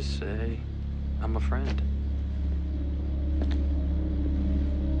 Let's just say I'm a friend.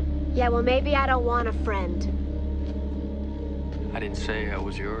 Yeah, well, maybe I don't want a friend. I didn't say I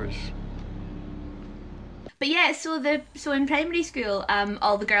was yours. But yeah, so in primary school,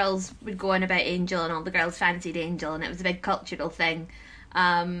 all the girls would go on about Angel, and all the girls fancied Angel, and it was a big cultural thing.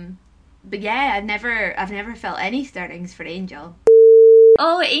 But yeah, I've never felt any stirrings for Angel.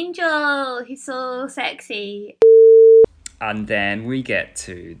 Oh, Angel, he's so sexy. And then we get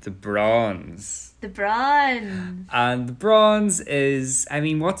to the bronze. The bronze. And the bronze is, I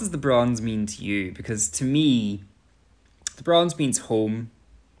mean, what does the bronze mean to you? Because to me, the bronze means home,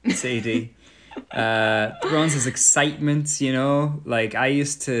 Sadie. The bronze is excitement, you know? Like, I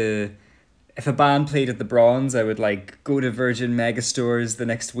used to, if a band played at the bronze, I would like go to Virgin Megastores the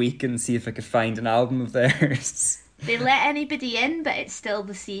next week and see if I could find an album of theirs. They let anybody in, but it's still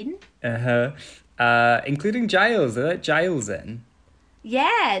the scene. Including Giles. They let Giles in.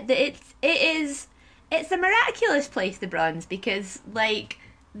 Yeah, it's a miraculous place, the bronze, because like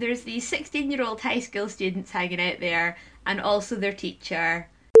there's these 16-year-old high school students hanging out there, and also their teacher.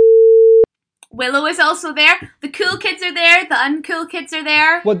 Willow is also there. The cool kids are there. The uncool kids are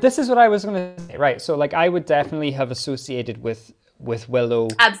there. Well, this is what I was going to say. Right, so like I would definitely have associated with Willow.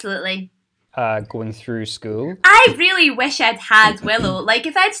 Absolutely. Going through school. I really wish I'd had Willow. Like,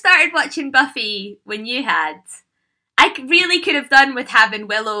 if I'd started watching Buffy when you had, I really could have done with having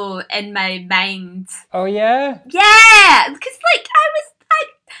Willow in my mind. Oh, yeah? Yeah! Because, like,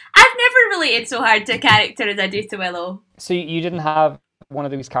 I've never related so hard to a character as I do to Willow. So you didn't have one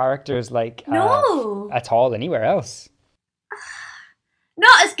of these characters, like, no, at all anywhere else?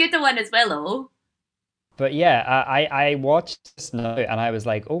 Not as good a one as Willow. But yeah, I watched this now and I was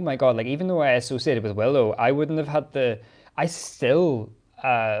like, oh my God, like even though I associated with Willow, I wouldn't have had I still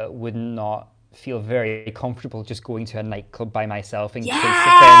would not feel very comfortable just going to a nightclub by myself in case a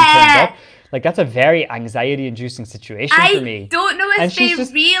friend turns up. Like that's a very anxiety-inducing situation for me. I don't know if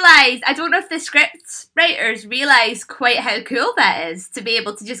I don't know if the script writers realise quite how cool that is to be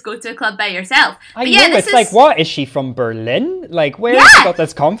able to just go to a club by yourself. I know, it's like, what, is she from Berlin? Like, where has she got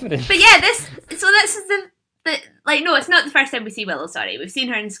this confidence? But yeah, this is no, it's not the first time we see Willow, sorry. We've seen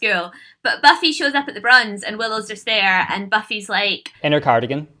her in school. But Buffy shows up at the bronze and Willow's just there and Buffy's like... In her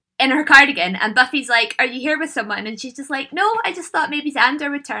cardigan, and Buffy's like, are you here with someone? And she's just like, no, I just thought maybe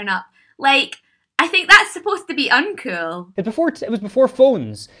Xander would turn up. Like, I think that's supposed to be uncool. It was before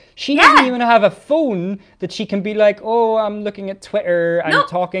phones. She doesn't even have a phone that she can be like, oh, I'm looking at Twitter and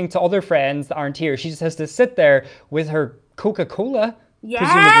talking to other friends that aren't here. She just has to sit there with her Coca-Cola,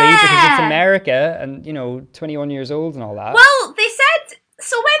 presumably, because it's America and, 21 years old and all that. Well, they said,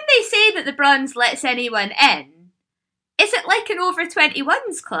 so when they say that the bronze lets anyone in, is it like an over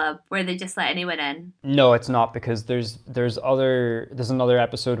 21s club where they just let anyone in? No, it's not, because there's another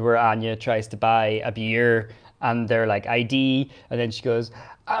episode where Anya tries to buy a beer and they're like ID, and then she goes,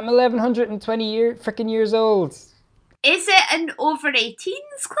 I'm 1120 years old. Is it an over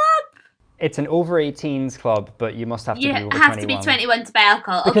 18s club? It's an over 18s club, but you must have to be over 21. You have to be 21 to buy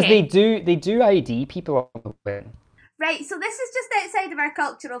alcohol. Because okay. they do ID people on the way. Right, so this is just outside of our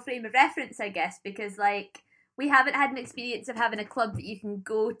cultural frame of reference, I guess, because like we haven't had an experience of having a club that you can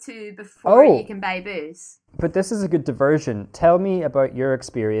go to before you can buy booze. But this is a good diversion. Tell me about your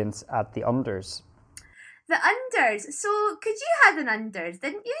experience at the Unders. The Unders. So, because you had an Unders,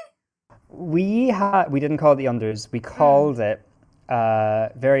 didn't you? We didn't call it the Unders. We called it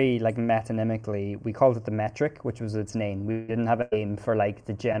very like metonymically. We called it the Metric, which was its name. We didn't have a name for like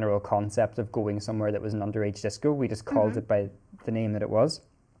the general concept of going somewhere that was an underage disco. We just called it by the name that it was.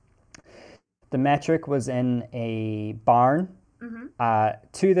 The Metric was in a barn.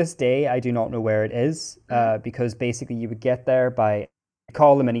 To this day, I do not know where it is because basically you would get there by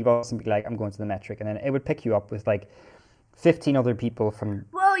call the minibus and be like, I'm going to the Metric, and then it would pick you up with like 15 other people from...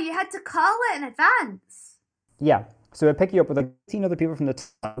 Whoa, you had to call it in advance? Yeah. So it would pick you up with like 15 other people from the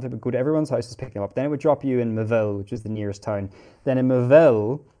town. They would go to everyone's houses, pick them up. Then it would drop you in Mayville, which is the nearest town. Then in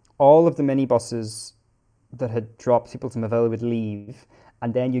Mayville, all of the minibuses that had dropped people to Mayville would leave.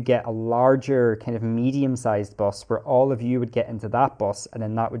 And then you get a larger kind of medium-sized bus where all of you would get into that bus, and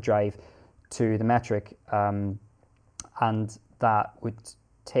then that would drive to the Metric. And that would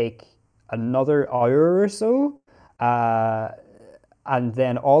take another hour or so. And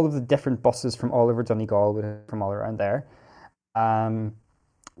then all of the different buses from all over Donegal would from all around there.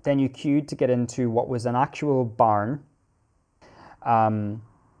 Then you queued to get into what was an actual barn.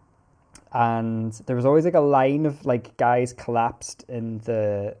 And there was always like a line of like guys collapsed in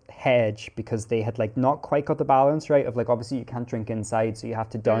the hedge because they had like not quite got the balance right of like, obviously you can't drink inside, so you have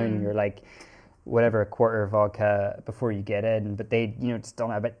to down your like whatever, a quarter of vodka before you get in, but they, you know, just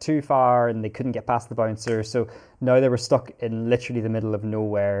done it a bit too far and they couldn't get past the bouncer, so now they were stuck in literally the middle of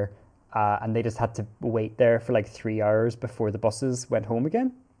nowhere, and they just had to wait there for like 3 hours before the buses went home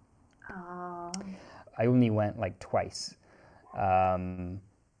again. Oh. I only went like twice, and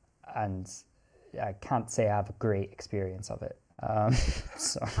I can't say I have a great experience of it.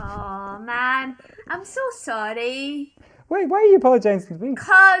 So. Oh man, I'm so sorry. Wait, why are you apologising to me?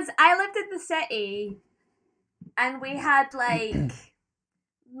 Because I lived in the city and we had like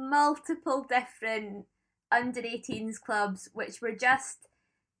multiple different under 18s clubs, which were just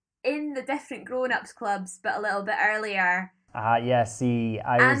in the different grown-ups clubs but a little bit earlier. Yeah, see,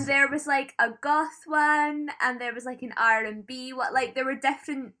 And there was like a goth one and there was like an R&B one. Like there were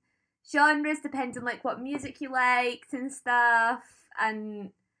different genres depending like what music you liked and stuff.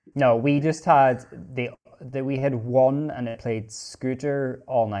 And no, we just had we had one and it played Scooter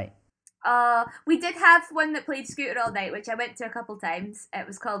all night. We did have one that played Scooter all night, which I went to a couple times. It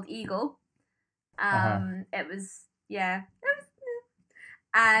was called Eagle. It was, yeah.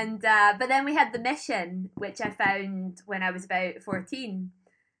 And but then we had The Mission, which I found when I was about 14.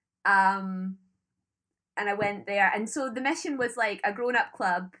 And I went there, and so The Mission was like a grown-up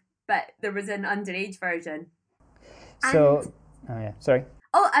club, but there was an underage version. So, oh yeah, sorry.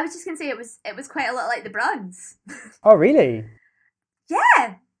 Oh, I was just gonna say it was quite a lot like the Bronze. Oh, really?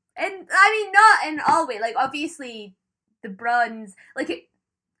 Yeah, and I mean not in all way. Like obviously, the Bronze, like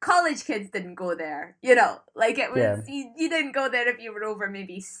college kids didn't go there. You know, like it was you didn't go there if you were over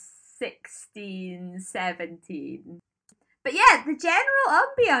maybe 16, 17. But yeah, the general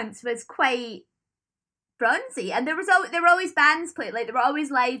ambience was quite bronzy, and there were always bands playing. Like there were always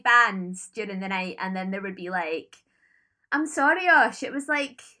live bands during the night, and then there would be like. I'm sorry, Osh. It was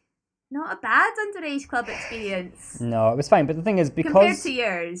like not a bad underage club experience. No, it was fine. But the thing is, because compared to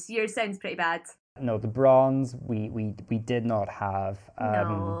yours sounds pretty bad. No, the Bronze we did not have.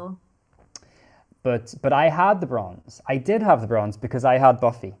 No. But I had the Bronze. I did have the Bronze because I had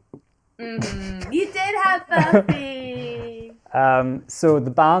Buffy. Mm-hmm. You did have Buffy. So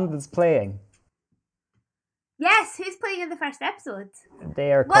the band that's playing. Yes, who's playing in the first episode?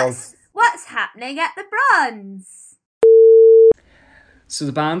 They are called. What's happening at the Bronze? So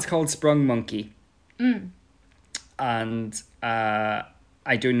the band's called Sprung Monkey. And I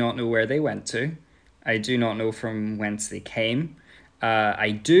do not know where they went to. I do not know from whence they came.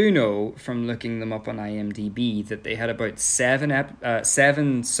 I do know from looking them up on IMDb that they had about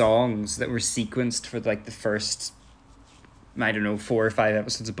seven songs that were sequenced for like the first, I don't know, 4 or 5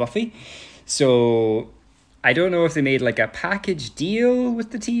 episodes of Buffy. So I don't know if they made like a package deal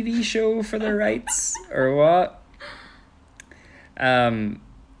with the TV show for their rights or what.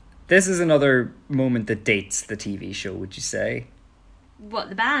 This is another moment that dates the TV show, would you say? What,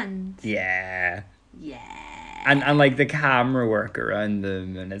 the band? Yeah. Yeah. And like the camera work around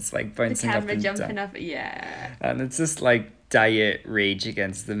them, and it's like bouncing up and down. The camera jumping up, yeah. And it's just like diet Rage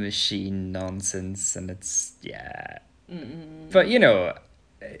Against the Machine nonsense, and it's But you know,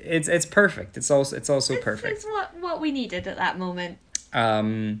 it's perfect. It's also perfect. It's what we needed at that moment.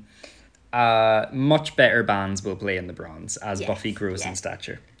 Much better bands will play in the Bronze as Buffy grows in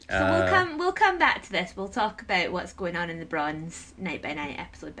stature. So we'll come back to this. We'll talk about what's going on in the Bronze night by night,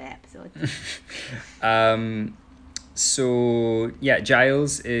 episode by episode. So yeah,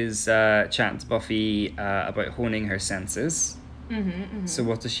 Giles is chatting to Buffy about honing her senses. So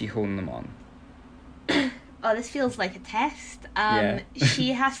what does she hone them on? Oh, this feels like a test.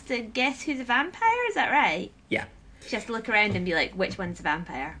 She has to guess who's a vampire. Is that right? Yeah. She has to look around and be like, which one's a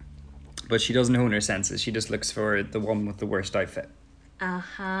vampire? But she doesn't hone her senses. She just looks for the one with the worst outfit.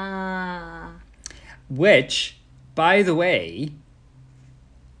 Which, by the way,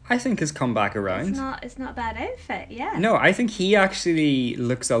 I think has come back around. It's not a bad outfit, yeah. No, I think he actually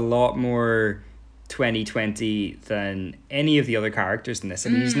looks a lot more 2020 than any of the other characters in this. I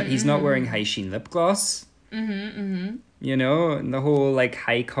mean, he's not wearing high sheen lip gloss. You know, and the whole like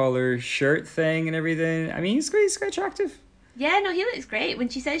high collar shirt thing and everything. I mean, he's quite attractive. Yeah, no, he looks great. When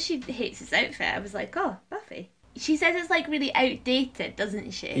she says she hates his outfit, I was like, oh, Buffy. She says it's like really outdated,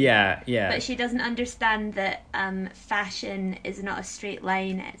 doesn't she? Yeah. But she doesn't understand that fashion is not a straight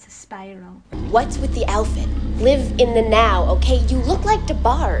line, it's a spiral. What's with the outfit? Live in the now, okay? You look like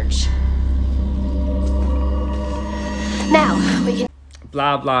DeBarge. Now, we can...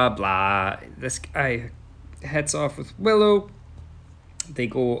 Blah, blah, blah. This guy heads off with Willow. They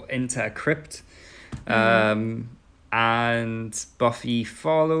go into a crypt. And Buffy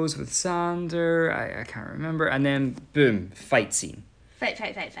follows with Xander. I can't remember. And then, boom, fight scene. Fight.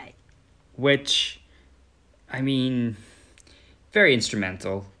 Which, I mean, very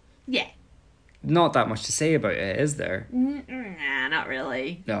instrumental. Yeah. Not that much to say about it, is there? Nah, not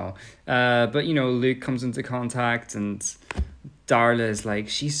really. No. But, you know, Luke comes into contact and Darla is like,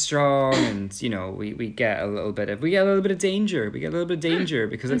 she's strong, and, you know, we get a little bit of danger.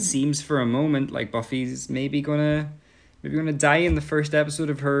 Because it seems for a moment like Buffy's maybe gonna die in the first episode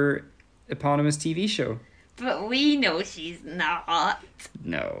of her eponymous TV show. But we know she's not.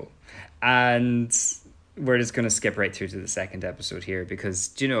 No. And we're just gonna skip right through to the second episode here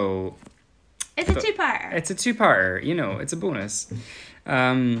because, you know, it's a two-parter. It's a two-parter, you know, it's a bonus.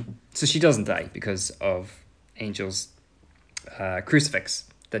 So she doesn't die because of Angel's crucifix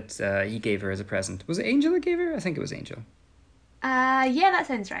that he gave her as a present. Was it Angel that gave her? I think it was Angel. Yeah, that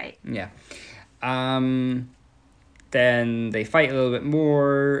sounds right. Yeah. Then they fight a little bit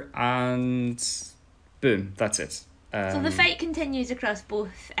more, and boom, that's it. So the fight continues across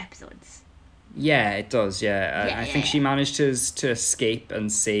both episodes. Yeah, it does. Yeah, I think she managed to escape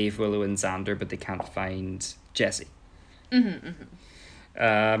and save Willow and Xander, but they can't find Jesse.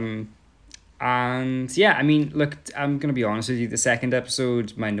 And yeah, I mean, look, I'm gonna be honest with you. The second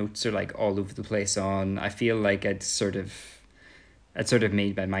episode, my notes are like all over the place. I feel like I'd sort of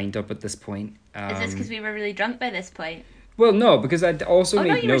made my mind up at this point. Is this because we were really drunk by this point? Well, no, because I'd also made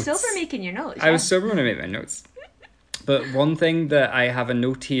notes. Oh no, you were sober making your notes. I was sober when I made my notes. But one thing that I have a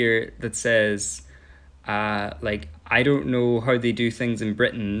note here that says, like, I don't know how they do things in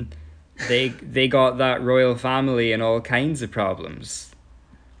Britain. They got that royal family and all kinds of problems.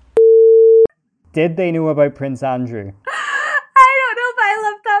 Did they know about Prince Andrew? I don't know, but I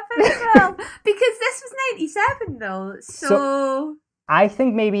loved that bit as well. Because this was 97 though, so... I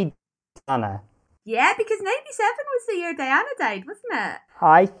think maybe Diana. Yeah, because 97 was the year Diana died, wasn't it?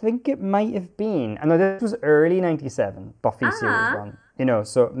 I think it might have been. I know this was early 97, Buffy Series 1. You know,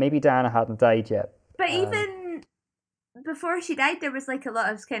 so maybe Diana hadn't died yet. But even before she died, there was like a lot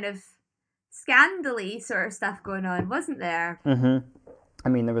of kind of scandal-y sort of stuff going on, wasn't there? Mm-hmm. I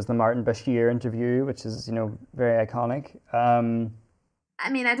mean, there was the Martin Bashir interview, which is, you know, very iconic. I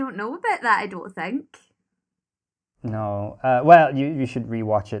mean, I don't know about that, I don't think. No. Well, you should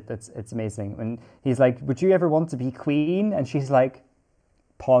rewatch it. It's amazing. When he's like, would you ever want to be queen? And she's like,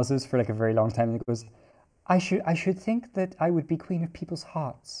 pauses for like a very long time and goes, I should think that I would be queen of people's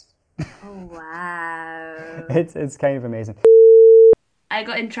hearts. Oh, wow. It's kind of amazing. I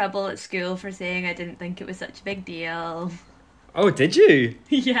got in trouble at school for saying I didn't think it was such a big deal. Oh, did you?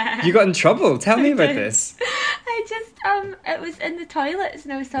 Yeah. You got in trouble. Tell me about this. I just, it was in the toilets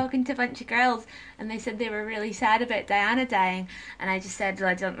and I was talking to a bunch of girls and they said they were really sad about Diana dying. And I just said, well,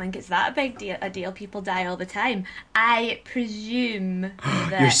 I don't think it's that a big deal. People die all the time. I presume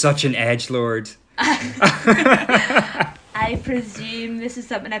that... You're such an edgelord. I presume this is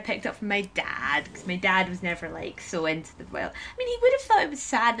something I picked up from my dad, because my dad was never like so into the royal. I mean, he would have thought it was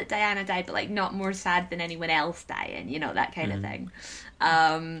sad that Diana died, but like not more sad than anyone else dying, you know, that kind of thing.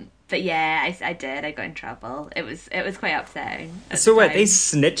 But yeah, I did. I got in trouble. It was quite upsetting. So what? They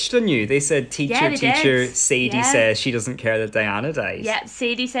snitched on you. They said, teacher, did. Sadie says she doesn't care that Diana dies. Yeah,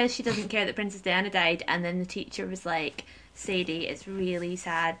 Sadie says she doesn't care that Princess Diana died, and then the teacher was like, Sadie, it's really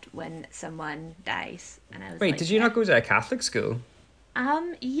sad when someone dies. And I was Wait, like, did you not go to a Catholic school?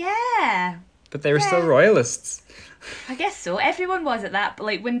 Yeah. But they were still royalists. I guess so. Everyone was at that. But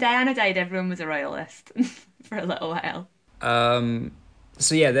like when Diana died, everyone was a royalist for a little while.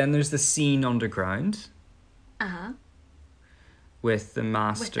 So yeah, then there's the scene underground. With the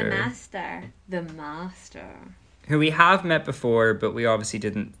Master. The Master. Who we have met before, but we obviously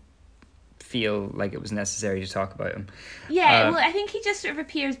didn't feel like it was necessary to talk about him. Yeah, well, I think he just sort of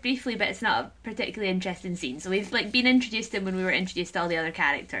appears briefly, but it's not a particularly interesting scene. So we've like been introduced to him when we were introduced to all the other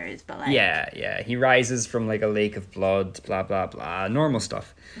characters, but like yeah, he rises from like a lake of blood, blah blah blah, normal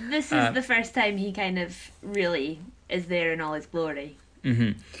stuff. This is the first time he kind of really is there in all his glory.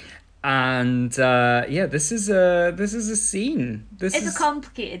 Mm-hmm. And this is a scene. It's a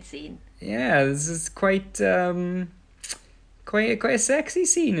complicated scene. Yeah, this is quite a sexy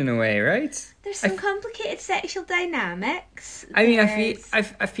scene in a way, right? There's some complicated sexual dynamics. I mean, I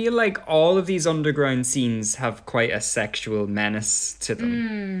feel like all of these underground scenes have quite a sexual menace to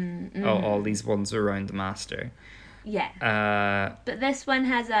them. All these ones around the Master. Yeah. But this one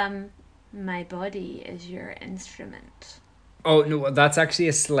has my body is your instrument. Oh no, that's actually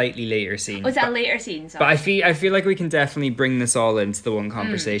a slightly later scene. Oh, is that a later scene? Sorry. But I feel like we can definitely bring this all into the one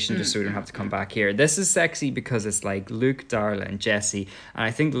conversation, just so we don't have to come back here. This is sexy because it's like Luke, Darla, and Jesse, and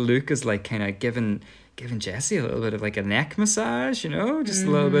I think Luke is like kind of giving giving Jesse a little bit of like a neck massage, you know, just a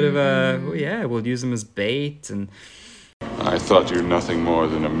little bit of oh yeah, we'll use him as bait. And I thought you nothing more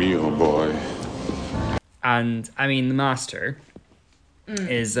than a meal boy. And I mean, the Master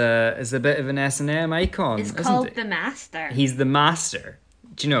is a bit of an S&M icon. It's isn't called it? the Master. He's the Master,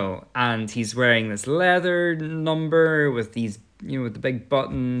 do you know? And he's wearing this leather number with these, you know, with the big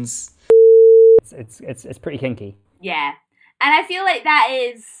buttons. It's pretty kinky. Yeah, and I feel like that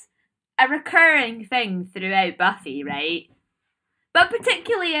is a recurring thing throughout Buffy, right? But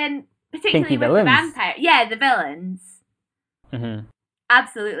particularly with Kinky the villains. vampire, yeah, the villains. Mm-hmm.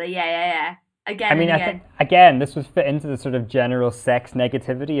 Absolutely, yeah. Again, I mean, and I think again, this would fit into the sort of general sex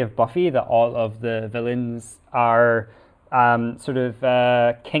negativity of Buffy, that all of the villains are sort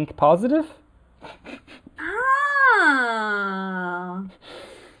of kink positive. Oh.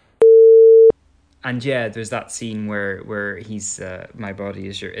 And yeah, there's that scene where he's my body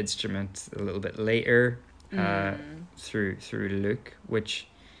is your instrument a little bit later through Luke, which,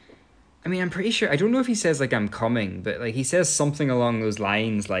 I mean, I'm pretty sure, I don't know if he says like I'm coming, but like he says something along those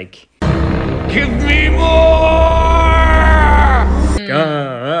lines like, give me more.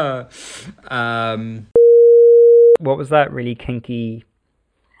 What was that really kinky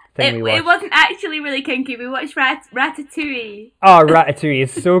thing we watched? It wasn't actually really kinky. We watched Ratatouille. Oh, Ratatouille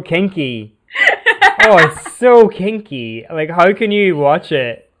is so kinky. Oh, it's so kinky. Like, how can you watch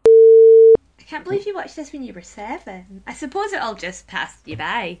it? I can't believe you watched this when you were 7. I suppose it all just passed you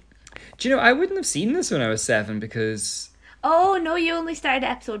by. Do you know, I wouldn't have seen this when I was 7 because... Oh, no, you only started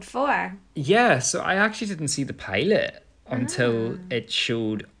at episode 4. Yeah, so I actually didn't see the pilot until it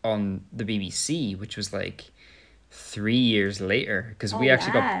showed on the BBC, which was like 3 years later, because we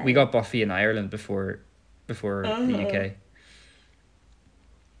actually got Buffy in Ireland before the UK.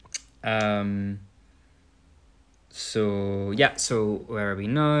 So where are we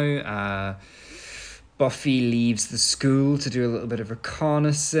now? Buffy leaves the school to do a little bit of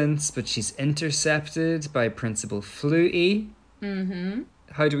reconnaissance, but she's intercepted by Principal Flutie. Mm-hmm.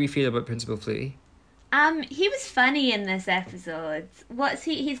 How do we feel about Principal Flutie? He was funny in this episode. What's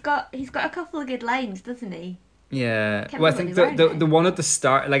he's got a couple of good lines, doesn't he? Yeah. Well, I think the one at the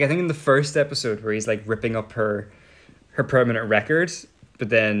start, like I think in the first episode where he's like ripping up her permanent record, but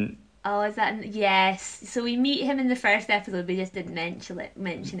then... Oh, is that... Yes. So we meet him in the first episode, we just didn't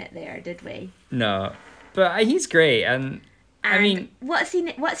mention it there, did we? No. But he's great, and I mean... What's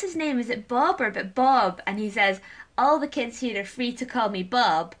his name? Is it Bob or Bob? And he says, all the kids here are free to call me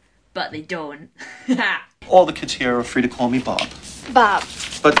Bob, but they don't. All the kids here are free to call me Bob. Bob.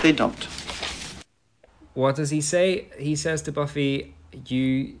 But they don't. What does he say? He says to Buffy,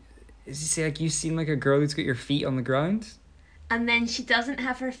 you seem like a girl who's got your feet on the ground? And then she doesn't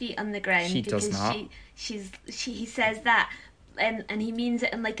have her feet on the ground. She because does not. He says that, and he means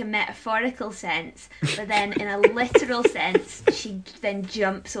it in like a metaphorical sense, but then in a literal sense, she then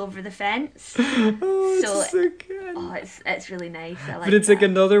jumps over the fence. Oh, it's so good. Oh, it's really nice. I like but it's that. like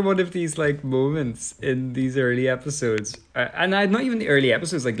another one of these like moments in these early episodes, and not even the early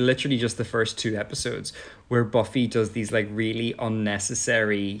episodes, like literally just the first 2 episodes, where Buffy does these like really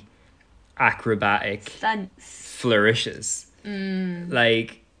unnecessary acrobatic flourishes.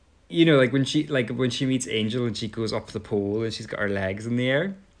 Like, you know, like when she meets Angel and she goes up the pole and she's got her legs in the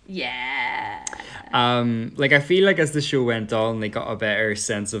air. Yeah. Like I feel like as the show went on, they got a better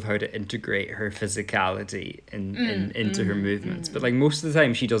sense of how to integrate her physicality into her movements. But like most of the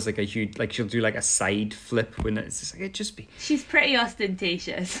time, she does like a huge, like she'll do like a side flip when it's just like She's pretty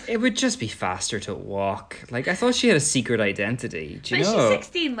ostentatious. It would just be faster to walk. Like I thought she had a secret identity. Do you know? She's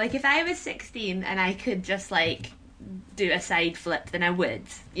 16. Like if I was 16 and I could just like do a side flip, then I would,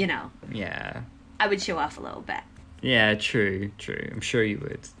 you know. Yeah. I would show off a little bit. Yeah, true. I'm sure you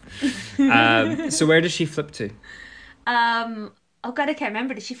would. So where does she flip to? Oh god, I can't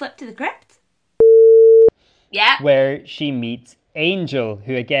remember. Did she flip to the crypt? Yeah. Where she meets Angel,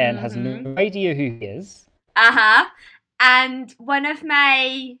 who again has no idea who he is. And one of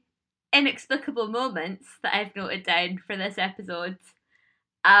my inexplicable moments that I've noted down for this episode,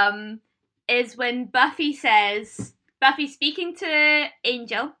 is when Buffy's speaking to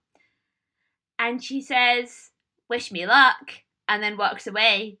Angel, and she says, "Wish me luck," and then walks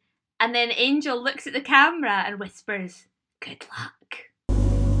away. And then Angel looks at the camera and whispers, "Good luck."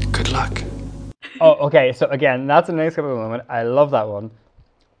 Good luck. Oh, okay. So again, that's a nice couple moment. I love that one.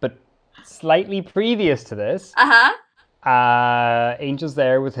 But slightly previous to this, Angel's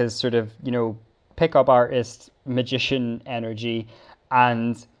there with his sort of, you know, pickup artist, magician energy,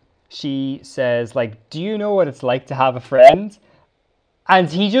 and she says, like, "Do you know what it's like to have a friend?" And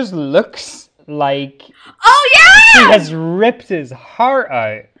he just looks like he has ripped his heart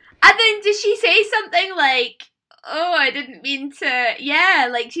out. And then does she say something like, oh, I didn't mean to, yeah,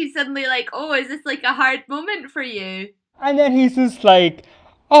 like she's suddenly like, oh, is this like a hard moment for you? And then he's just like,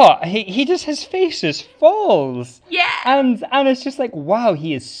 oh, he just, his face just falls. Yeah. And it's just like, wow,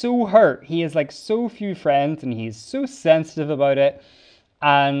 he is so hurt. He has like so few friends and he's so sensitive about it.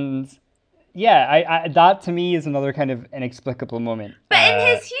 And yeah, I that to me is another kind of inexplicable moment. But in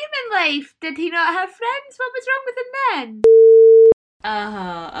his human life, did he not have friends? What was wrong with him then?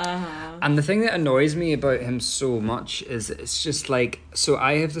 And the thing that annoys me about him so much is it's just like, so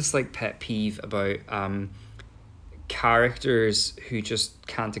I have this like pet peeve about characters who just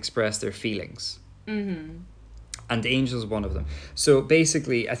can't express their feelings. Mm-hmm. And Angel's one of them. So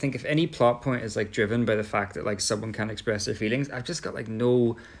basically, I think if any plot point is like driven by the fact that like someone can't express their feelings, I've just got like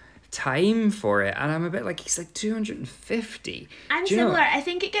no time for it. And I'm a bit like, he's like 250. And similar, I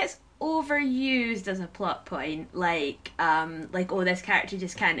think it gets overused as a plot point, like oh, this character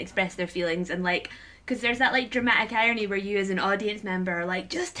just can't express their feelings, and like, because there's that like dramatic irony where you as an audience member are like,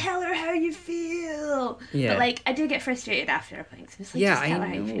 just tell her how you feel. Yeah. But like, I do get frustrated after a point. So it's like, Yeah, just tell her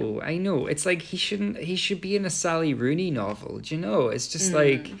how you feel. I know. It's like he should be in a Sally Rooney novel. Do you know? It's just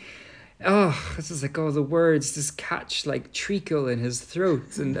like, oh, this is like, oh, the words just catch like treacle in his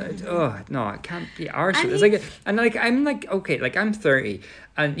throat, and no, it can't be arsed. It's like, and like I'm like, okay, like I'm 30,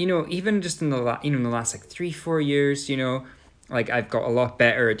 and you know, even just in the last like 3-4 years, you know, like I've got a lot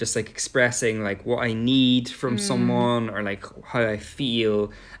better at just like expressing like what I need from someone or like how I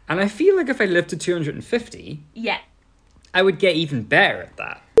feel, and I feel like if I lived to 250, yeah, I would get even better at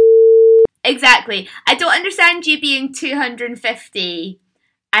that. Exactly. I don't understand you being 250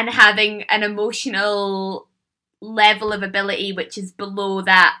 and having an emotional level of ability which is below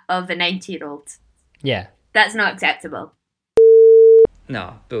that of a 90-year-old. Yeah. That's not acceptable.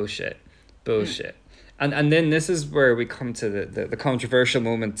 No, bullshit. And then this is where we come to the controversial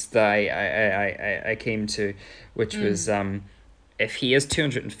moments that I came to, which was if he is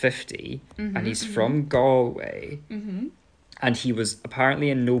 250 and he's from Galway, and he was apparently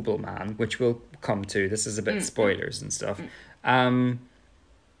a nobleman, which we'll come to. This is a bit spoilers and stuff.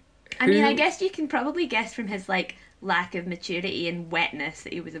 I mean, I guess you can probably guess from his like lack of maturity and wetness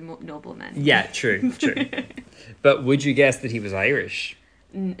that he was a nobleman. Yeah, true. But would you guess that he was Irish?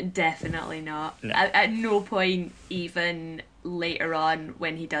 Definitely not. No. At no point, even later on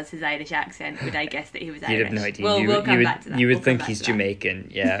when he does his Irish accent, would I guess that he was Irish. You'd have no idea. We'll come back to that. You would think he's Jamaican,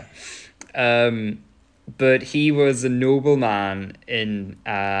 yeah. But he was a nobleman in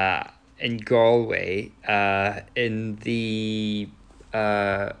Galway in the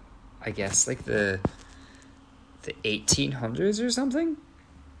I guess like the 1800s or something.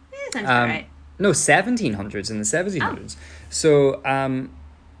 Yeah, sounds about right. No, 1700s, in the 1700s. So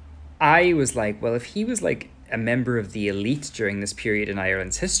I was like, well, if he was like a member of the elite during this period in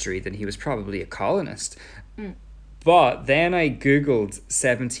Ireland's history, then he was probably a colonist. But then I Googled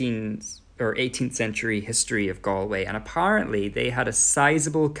 17th or 18th century history of Galway, and apparently they had a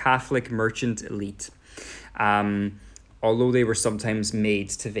sizable Catholic merchant elite, although they were sometimes made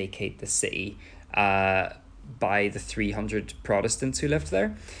to vacate the city by the 300 Protestants who lived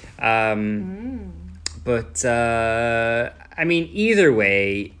there. But, I mean, either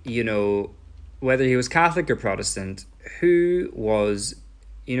way, you know, whether he was Catholic or Protestant, who was,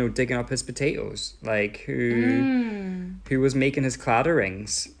 you know, digging up his potatoes? Like, who was making his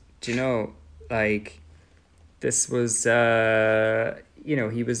clatterings? Do you know, like, this was, you know,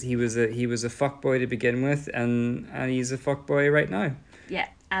 he was a fuckboy to begin with, and he's a fuckboy right now. Yeah,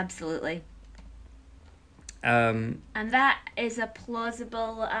 absolutely. And that is a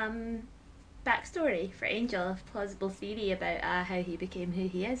plausible backstory for Angel, a plausible theory about how he became who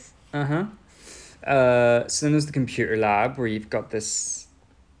he is. So then there's the computer lab where you've got this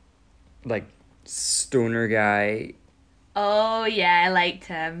like stoner guy. Oh yeah, I liked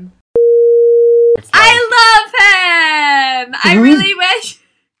him. I love him! I really wish...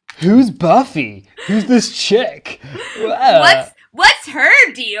 Who's Buffy? Who's this chick? What's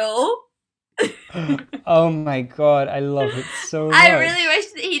her deal? Oh my god, I love it so much. I really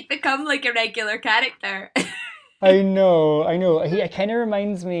wish that he'd become like a regular character. I know. He kind of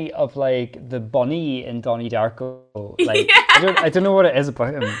reminds me of like the bunny in Donnie Darko. Like yeah. I don't know what it is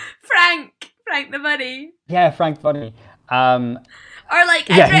about him. Frank the bunny. Yeah, Frank the bunny. Or like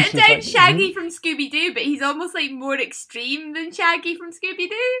I've written down like, Shaggy from Scooby-Doo, but he's almost like more extreme than Shaggy from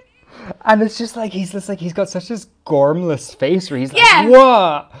Scooby-Doo. And it's just like he's got such this gormless face where he's like,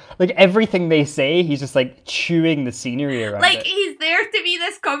 what? Like everything they say, he's just like chewing the scenery around like it. He's there to be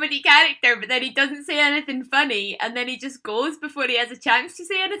this comedy character, but then he doesn't say anything funny, and then he just goes before he has a chance to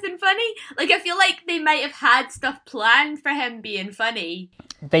say anything funny. Like I feel like they might have had stuff planned for him being funny,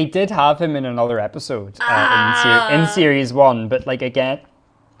 They did have him in another episode in series 1, but like again,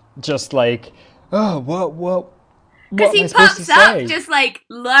 just like, oh, what? Because he pops up just like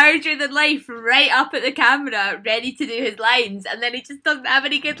larger than life, right up at the camera, ready to do his lines, and then he just doesn't have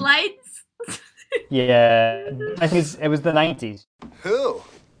any good lines. Yeah, I think it was the 90s. Who?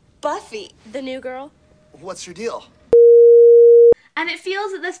 Buffy, the new girl. What's your deal? And it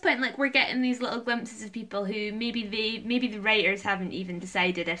feels at this point like we're getting these little glimpses of people who maybe the writers haven't even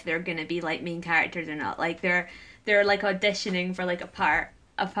decided if they're going to be like main characters or not. Like they're like auditioning for like a part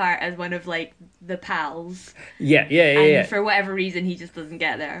as one of like the pals. Yeah. And for whatever reason, he just doesn't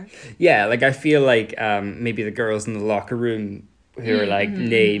get there. Yeah, like I feel like maybe the girls in the locker room who are like,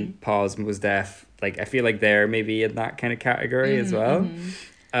 nay, pause, was deaf. Like I feel like they're maybe in that kind of category as well.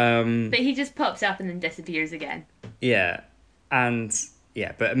 But he just pops up and then disappears again. Yeah. And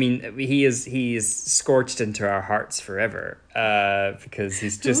yeah, but I mean, he is scorched into our hearts forever because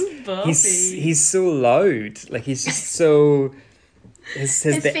he's just he's so loud. Like he's just so his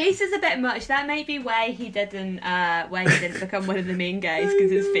face is a bit much. That might be why he didn't become one of the main guys,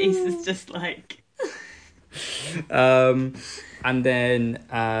 because his face is just like. And then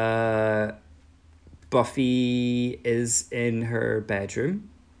Buffy is in her bedroom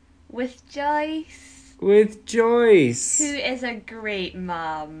with Joyce. Who is a great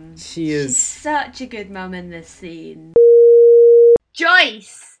mum. She's such a good mum in this scene.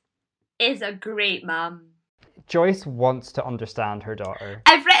 Joyce is a great mum. Joyce wants to understand her daughter.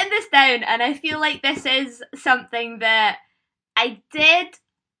 I've written this down, and I feel like this is something that I did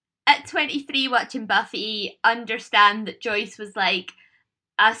at 23 watching Buffy understand, that Joyce was like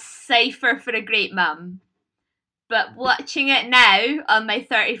a cipher for a great mum. But watching it now on my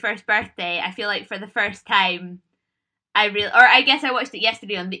 31st birthday, I feel like for the first time, I guess I watched it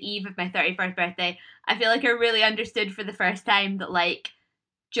yesterday on the eve of my 31st birthday, I feel like I really understood for the first time that like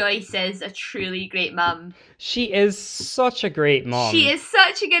Joyce is a truly great mum. She is such a great mum. She is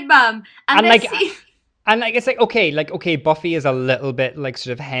such a good mum. And it's like, okay, Buffy is a little bit like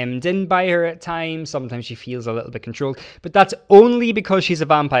sort of hemmed in by her at times. Sometimes she feels a little bit controlled, but that's only because she's a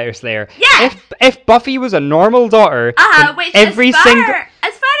vampire slayer. Yeah. If Buffy was a normal daughter, which as far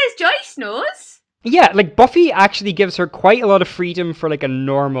as Joyce knows. Yeah, like Buffy actually gives her quite a lot of freedom for like a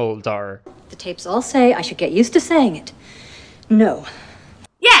normal daughter. The tapes all say I should get used to saying it. No.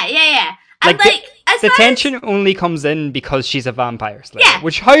 Yeah. And the tension only comes in because she's a vampire slayer. Yeah.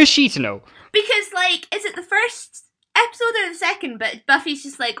 Which, how is she to know? Because, like, is it the first episode or the second? But Buffy's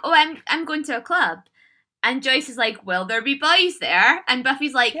just like, oh, I'm going to a club. And Joyce is like, will there be boys there? And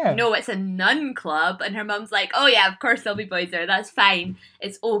Buffy's like, no, it's a nun club. And her mum's like, oh yeah, of course there'll be boys there. That's fine.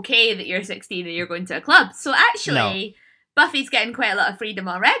 It's okay that you're 16 and you're going to a club. So actually, Buffy's getting quite a lot of freedom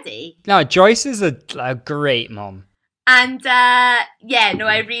already. No, Joyce is a great mum. And, I'm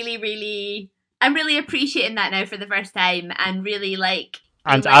really appreciating that now for the first time. And really, like...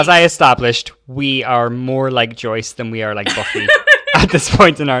 And as I established, we are more like Joyce than we are like Buffy at this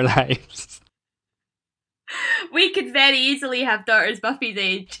point in our lives. We could very easily have daughters Buffy's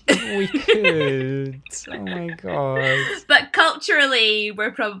age. We could. Oh my god. But culturally,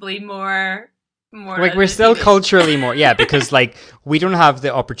 we're probably more like we're still culturally more, because like we don't have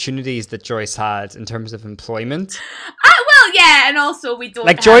the opportunities that Joyce had in terms of employment. Well, yeah, and also we don't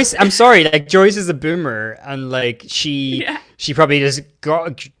like Joyce. I'm sorry, like Joyce is a boomer, and like she probably just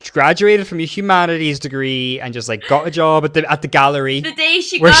graduated from a humanities degree and just like got a job at the gallery. The day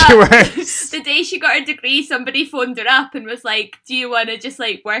she works. The day she got her degree, somebody phoned her up and was like, "Do you want to just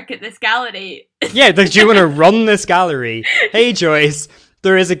like work at this gallery?" Yeah, like, do you want to run this gallery? Hey, Joyce.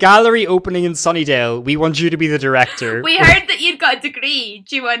 There is a gallery opening in Sunnydale. We want you to be the director. We heard that you'd got a degree.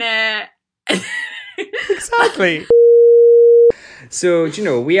 Do you want to... Exactly. So,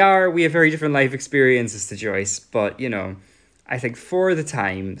 we have very different life experiences to Joyce, but, I think for the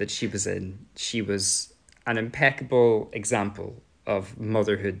time that she was in, she was an impeccable example of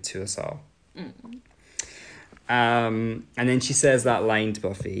motherhood to us all. And then she says that line to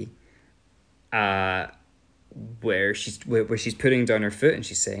Buffy, where she's putting down her foot and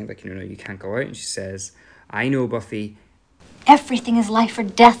she's saying, like, you can't go out. And she says, I know, Buffy. Everything is life or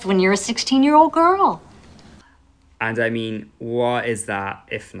death when you're a 16-year-old girl. And I mean, what is that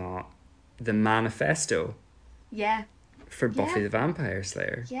if not the manifesto? Yeah. For Buffy the Vampire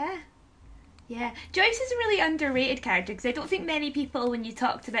Slayer. Yeah. Joyce is a really underrated character, because I don't think many people, when you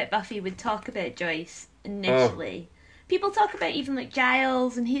talked about Buffy, would talk about Joyce initially. People talk about even like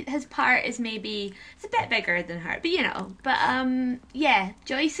Giles, and his part is maybe it's a bit bigger than her, but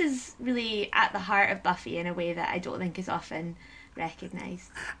Joyce is really at the heart of Buffy in a way that I don't think is often recognise.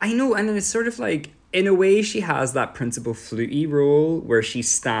 I know, and then it's sort of like, in a way, she has that Principal Flutie role where she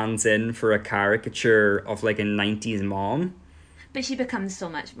stands in for a caricature of like a 90s mom. But she becomes so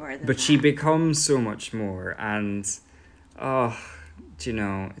much more than But that. she becomes so much more, and you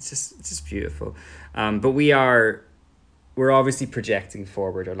know, it's just beautiful. But we're obviously projecting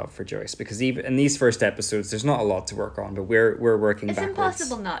forward our love for Joyce, because even in these first episodes, there's not a lot to work on, but we're working it's backwards.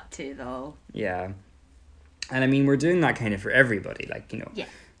 Impossible not to, though. Yeah, and I mean, we're doing that kind of for everybody, like, you know. Yeah.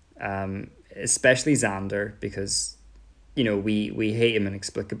 Especially Xander, because, you know, we hate him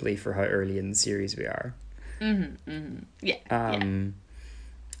inexplicably for how early in the series we are. Yeah. And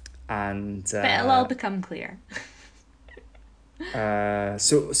but it'll all become clear.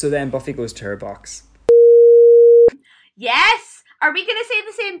 So then Buffy goes to her box. Yes! Are we gonna say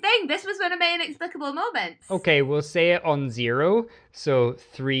the same thing? This was one of my inexplicable moments. Okay, we'll say it on 0. So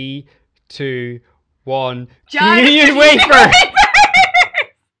 3, 2, 1. Jar Communion wafer!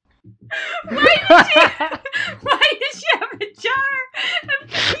 Why does she have a jar of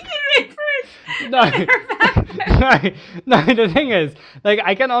communion wafers? No, the thing is, like,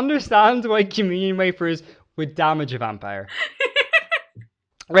 I can understand why communion wafers would damage a vampire.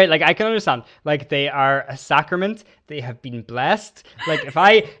 Right, like, I can understand, like, they are a sacrament, they have been blessed. Like, if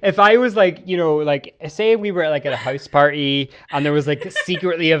I was, like, you know, like, say we were, like, at a house party, and there was, like,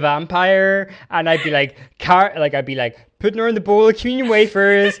 secretly a vampire, and I'd be, like, putting her in the bowl of communion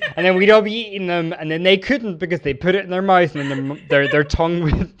wafers, and then we'd all be eating them, and then they couldn't, because they put it in their mouth, and then their tongue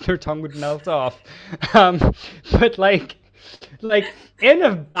would melt off. But, like, in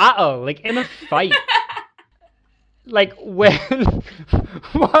a battle, like, in a fight, like, when,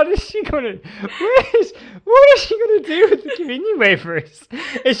 what is she gonna do with the communion wafers?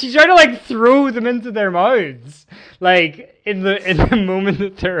 Is she trying to, like, throw them into their mouths, like, in the moment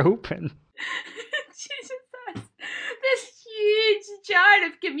that they're open? She just has this huge jar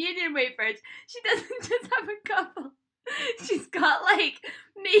of communion wafers. She doesn't just have a couple. She's got, like,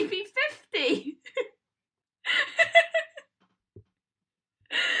 maybe 50.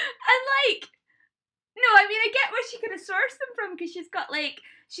 And, like, no, I mean, I get where she could have sourced them from, because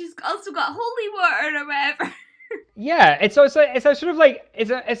she's also got holy water or whatever. Yeah, it's a sort of like,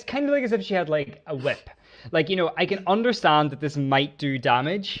 it's kind of like as if she had, like, a whip. Like, you know, I can understand that this might do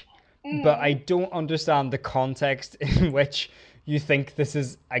damage, but I don't understand the context in which you think this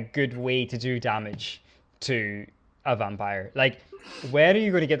is a good way to do damage to a vampire. Like, where are you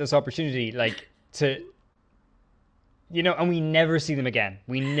going to get this opportunity, like, to... You know, and we never see them again.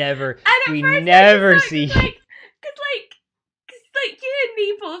 We never see. Like, you and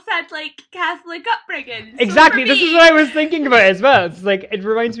me both had, like, Catholic upbringings. Exactly, so this is what I was thinking about as well. It's like, it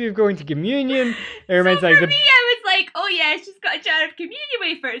reminds me of going to communion. It reminds so me for me, I was like, oh yeah, she's got a jar of communion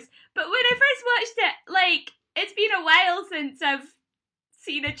wafers. But when I first watched it, like, it's been a while since I've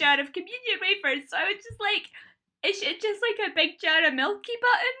seen a jar of communion wafers. So I was just like, is it just like a big jar of Milky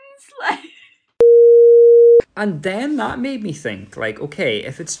Buttons? Like... And then that made me think, like, okay,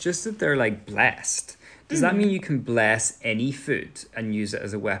 if it's just that they're, like, blessed, does that mean you can bless any food and use it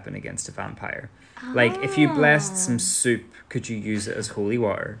as a weapon against a vampire? Like, if you blessed some soup, could you use it as holy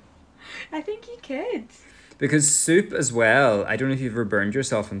water? I think you could. Because soup as well, I don't know if you've ever burned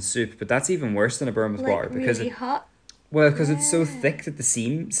yourself on soup, but that's even worse than a burn with water. Because really hot? Well, because it's so thick that the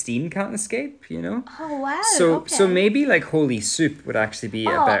steam can't escape, you know? Oh, wow. So maybe, like, holy soup would actually be a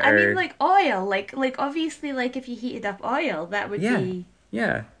better... I mean, like, oil. Like obviously, like, if you heated up oil, that would be...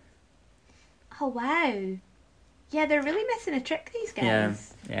 Yeah. Oh, wow. Yeah, they're really missing a trick, these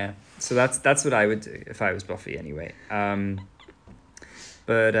guys. Yeah. So that's what I would do if I was Buffy, anyway.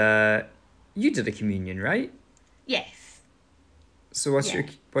 But you did a communion, right? Yes. So what's your...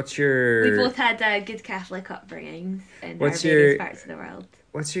 We both had good Catholic upbringings in various parts of the world.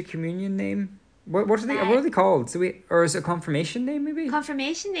 What's your communion name? What are they called? Or is it a confirmation name, maybe?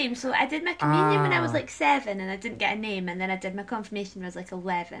 Confirmation name. So I did my communion when I was like 7 and I didn't get a name, and then I did my confirmation when I was like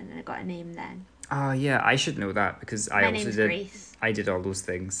 11 and I got a name then. Oh yeah, I should know that because I also did. Grace. I did all those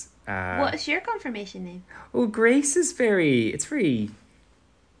things. What's your confirmation name? Oh, Grace is very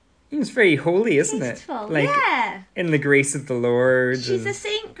holy, isn't Tasteful. it? Like, yeah. In the grace of the Lord. She's a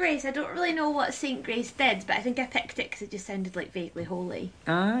Saint Grace. I don't really know what Saint Grace did, but I think I picked it because it just sounded like vaguely holy.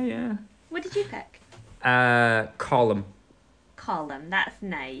 Ah, yeah. What did you pick? Column. Column. That's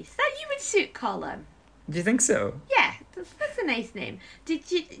nice. That you would suit Column. Do you think so? Yeah, that's a nice name.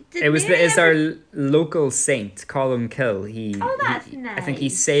 It's our local saint, Column Kill. That's nice. I think he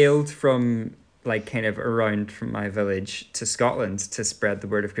sailed from like kind of around from my village to Scotland to spread the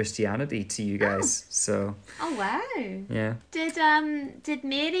word of Christianity to you guys. So Oh wow. yeah. Did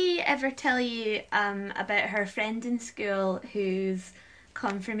Mary ever tell you about her friend in school whose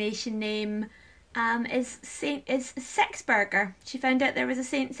confirmation name is Sexburger? She found out there was a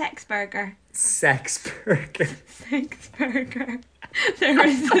Saint Sexburger. Sexburger. Sexburger. There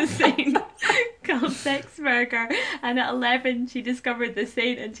was a saint called Sexburger, and at 11 she discovered the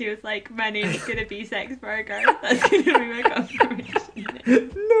saint, and she was like, "My name's gonna be Sexburger. That's gonna be my confirmation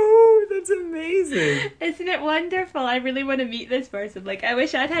name." No, that's amazing. Isn't it wonderful? I really want to meet this person. Like, I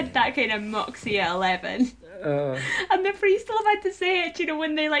wish I'd had that kind of moxie at 11. And the priest will have had to say it, you know,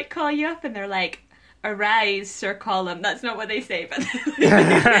 when they like call you up and they're like, "Arise, Sir Colum." That's not what they say, but they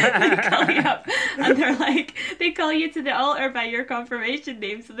call you up and they're like, they call you to the altar by your confirmation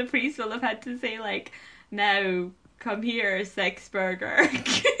name, so the priest will have had to say like, "Now come here, Sexburger."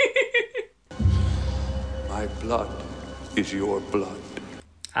 My blood is your blood.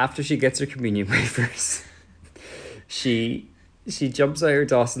 After she gets her communion wafers, she jumps out her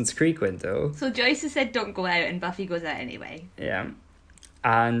Dawson's Creek window. So Joyce has said don't go out, and Buffy goes out anyway. Yeah.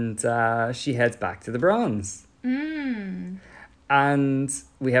 And she heads back to the Bronze. And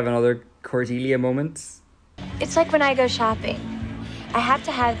we have another Cordelia moment. It's like when I go shopping. I have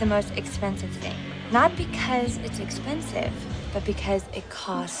to have the most expensive thing. Not because it's expensive, but because it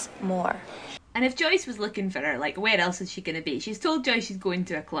costs more. And if Joyce was looking for her, like, where else is she going to be? She's told Joyce she's going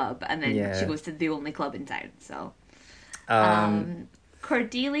to a club, and then she goes to the only club in town, so...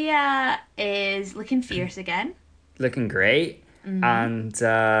 Cordelia is looking fierce again. Looking great. And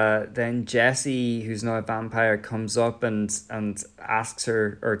then Jessie, who's now a vampire, comes up and asks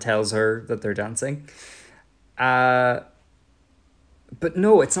her, or tells her that they're dancing. But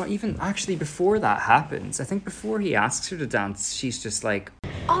no, it's not even actually before that happens. I think before he asks her to dance, she's just like,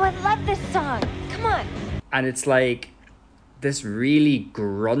 "Oh, I love this song. Come on." And it's like this really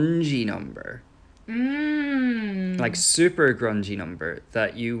grungy number. Like super grungy number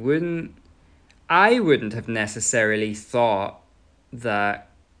that I wouldn't have necessarily thought that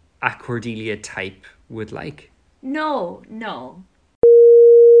a Cordelia type would like. No.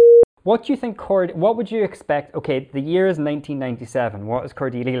 What do you think what would you expect? Okay, the year is 1997. What is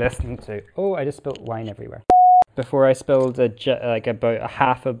Cordelia listening to? Oh, I just spilled wine everywhere. Before I spilled about a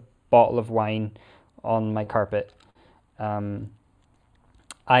half a bottle of wine on my carpet.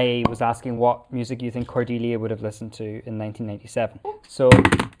 I was asking what music you think Cordelia would have listened to in 1997. So...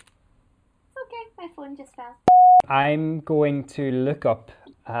 Okay, my phone just fell. I'm going to look up...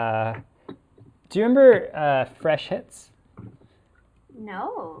 do you remember Fresh Hits?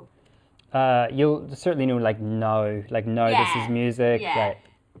 No. You'll certainly know, like, Now. Like, Now This Is Music. Yeah. Right.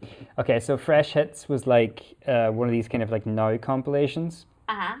 Okay, so Fresh Hits was, like, one of these kind of, like, Now compilations.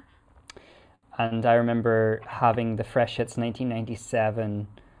 Uh-huh. And I remember having the Fresh Hits 1997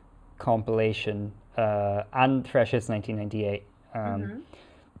 compilation and Fresh Hits 1998.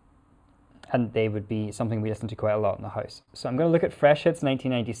 And they would be something we listened to quite a lot in the house. So I'm going to look at Fresh Hits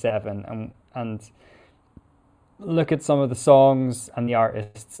 1997 and look at some of the songs and the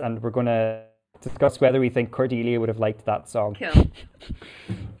artists, and we're going to discuss whether we think Cordelia would have liked that song. Cool.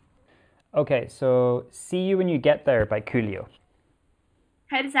 Okay, so See You When You Get There by Coolio.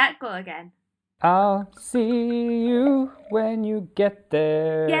 How does that go again? I'll see you when you get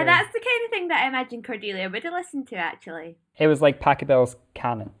there. Yeah, that's the kind of thing that I imagine Cordelia would have listened to, actually. It was like Pachelbel's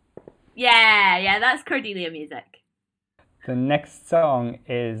Canon. Yeah, that's Cordelia music. The next song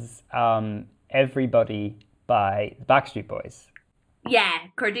is Everybody by the Backstreet Boys. Yeah,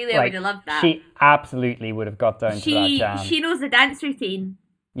 Cordelia would have loved that. She absolutely would have got down to that jam. She knows the dance routine.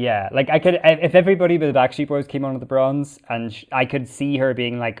 Yeah, like I could, if everybody but the Backstreet Boys came on at the Bronze, and I could see her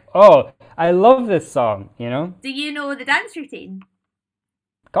being like, "Oh, I love this song," you know. Do you know the dance routine?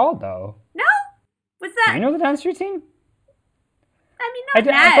 God, though. No, was that? Do you know the dance routine? I mean, not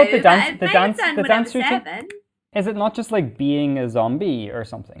now. I thought the dance routine. 7. Is it not just like being a zombie or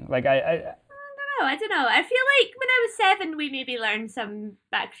something? Like I don't know. I feel like when I was 7, we maybe learned some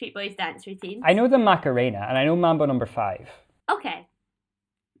Backstreet Boys dance routines. I know the Macarena, and I know Mambo No. 5. Okay.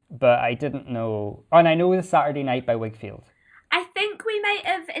 But I didn't know... Oh, and I know the Saturday Night by Wakefield. I think we might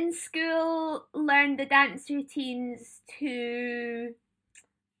have, in school, learned the dance routines to...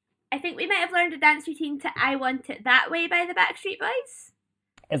 I think we might have learned a dance routine to I Want It That Way by the Backstreet Boys.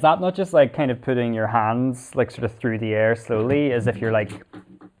 Is that not just, like, kind of putting your hands, like, sort of through the air slowly, as if you're, like...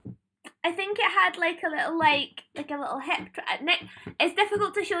 I think it had, like, a little hip... It's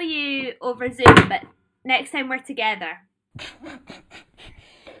difficult to show you over Zoom, but next time we're together...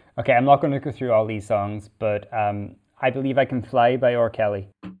 Okay, I'm not going to go through all these songs, but I Believe I Can Fly by R. Kelly.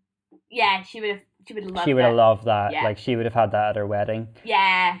 Yeah, she would have loved She would have it. loved that. Yeah. Like, she would have had that at her wedding.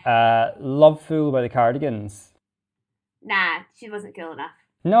 Yeah. Love Fool by the Cardigans. Nah, she wasn't cool enough.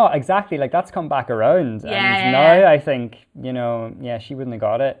 No, exactly. Like, that's come back around. Yeah, and yeah, now I think, you know, yeah, she wouldn't have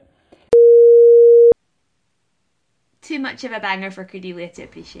got it. Too much of a banger for Cordelia to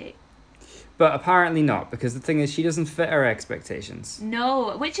appreciate. But apparently not, because the thing is, she doesn't fit our expectations.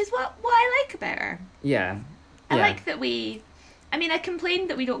 No, which is what I like about her. Yeah. I like that I complained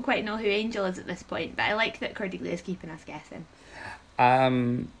that we don't quite know who Angel is at this point, but I like that Cordelia is keeping us guessing.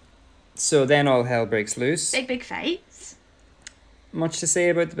 So then all hell breaks loose. Big fights. Much to say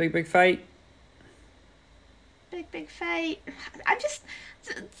about the big fight? Big fight.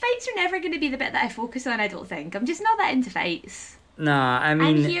 Fights are never going to be the bit that I focus on, I don't think. I'm just not that into fights. Nah, I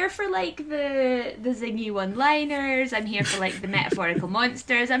mean... I'm here for, like, the zingy one-liners. I'm here for, like, the metaphorical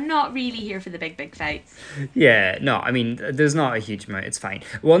monsters. I'm not really here for the big fights. Yeah, no, I mean, there's not a huge amount. It's fine.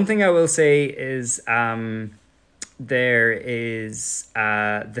 One thing I will say is there is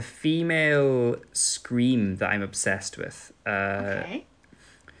the female scream that I'm obsessed with. Okay.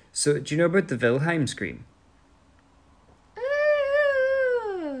 So, do you know about the Wilhelm scream?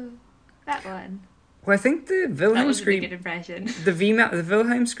 Ooh, that one. Well, I think the Wilhelm scream... That was a good impression. The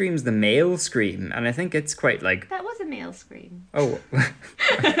Wilhelm scream's the male scream, and I think it's quite like... That was a male scream. Oh.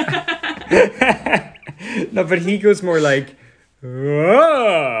 No, but he goes more like...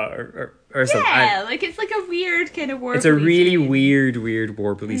 or something. Yeah, like it's like a weird kind of warbly. It's a really weird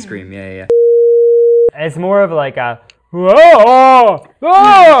warbly scream. Yeah. It's more of like a... Whoa!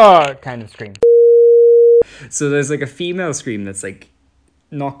 Oh! kind of scream. So there's like a female scream that's like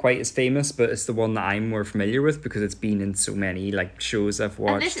not quite as famous, but it's the one that I'm more familiar with because it's been in so many like shows I've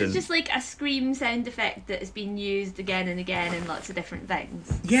watched. And this is just like a scream sound effect that has been used again and again in lots of different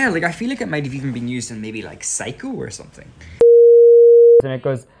things. Yeah, like I feel like it might have even been used in maybe like Psycho or something. And it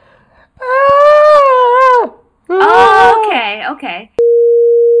goes... Oh, okay.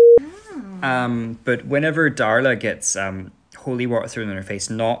 But whenever Darla gets holy water thrown in her face,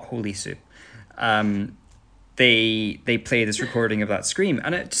 not holy soup, they play this recording of that scream,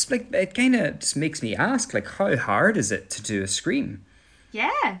 and it just like it kind of just makes me ask, like, how hard is it to do a scream?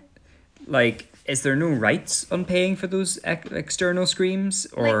 Yeah. Like, is there no rights on paying for those external screams,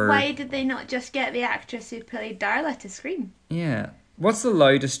 or like why did they not just get the actress who played Darla to scream? Yeah. What's the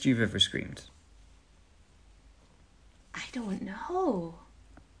loudest you've ever screamed? I don't know.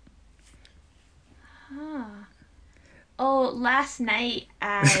 Huh. Oh, last night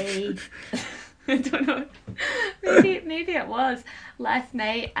I don't know. Maybe it was. Last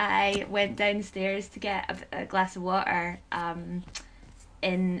night I went downstairs to get a glass of water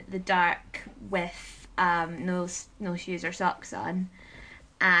in the dark with no shoes or socks on.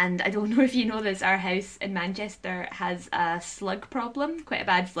 And I don't know if you know this, our house in Manchester has a slug problem, quite a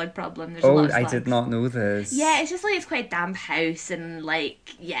bad slug problem. There's a lot of slugs. I did not know this. Yeah, it's just like it's quite a damp house and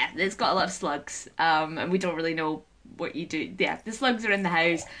like, yeah, it's got a lot of slugs. And we don't really know what you do. Yeah, the slugs are in the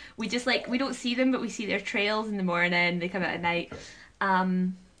house. We just like, we don't see them, but we see their trails in the morning. They come out at night.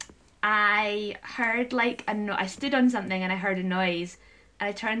 I heard like, I stood on something and I heard a noise and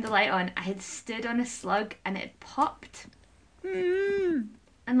I turned the light on. I had stood on a slug and it popped.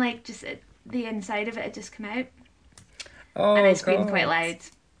 And like just the inside of it had just come out. Oh, and I screamed God. quite loud.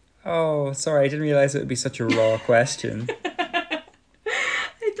 Oh, sorry, I didn't realise it would be such a raw question. I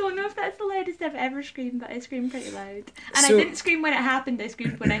don't know if that's the loudest I've ever screamed, but I screamed pretty loud. And So- I didn't scream when it happened, I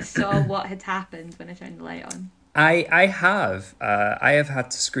screamed when I saw what had happened when I turned the light on. I have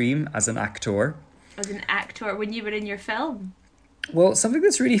had to scream as an actor. As an actor, when you were in your film. Well, something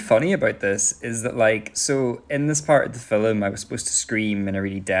that's really funny about this is that, like, so in this part of the film, I was supposed to scream in a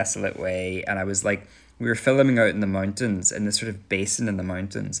really desolate way, and I was like, we were filming out in the mountains, in this sort of basin in the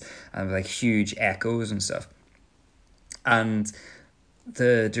mountains, and like huge echoes and stuff. And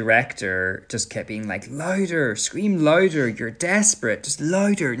the director just kept being like, louder, scream louder, you're desperate, just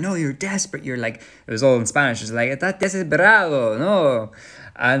louder, no, you're desperate, you're like, it was all in Spanish, it was like, está desesperado, no.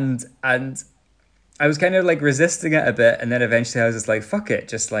 And I was kind of like resisting it a bit, and then eventually I was just like, fuck it,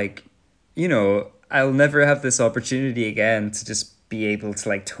 just like, you know, I'll never have this opportunity again to just be able to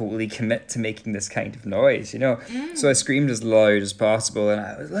like totally commit to making this kind of noise, you know? So I screamed as loud as possible, and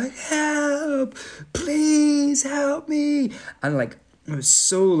I was like, help, please help me. And like, it was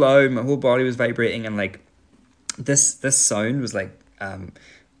so loud, my whole body was vibrating, and like, this sound was like,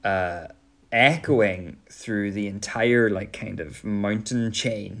 echoing through the entire like kind of mountain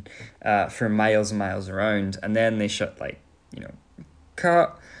chain for miles and miles around. And then they shut like, you know,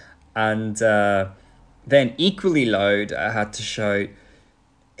 cut, and then equally loud I had to shout,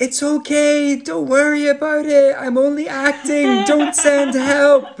 it's okay, don't worry about it, I'm only acting, don't send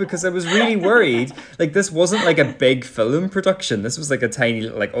help, because I was really worried. Like, this wasn't like a big film production, this was like a tiny,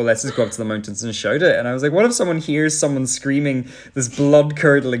 like, oh, let's just go up to the mountains and shout it. And I was like, what if someone hears someone screaming this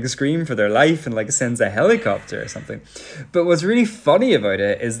blood-curdling scream for their life and like sends a helicopter or something? But what's really funny about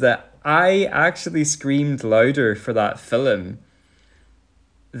it is that I actually screamed louder for that film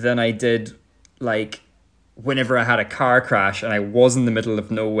than I did, like, whenever I had a car crash and I was in the middle of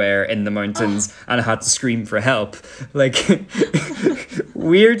nowhere in the mountains and I had to scream for help. Like,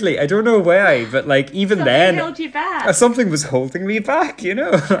 weirdly, I don't know why, but like, even something then, held you back. Something was holding me back, you know?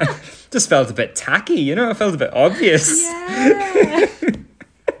 I just felt a bit tacky, you know? It felt a bit obvious. Yeah.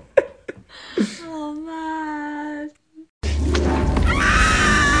 Oh, man.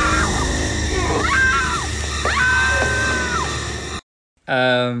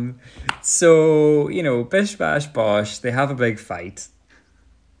 So, you know, bish bash bosh, they have a big fight.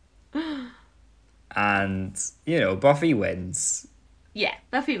 And, you know, Buffy wins. Yeah,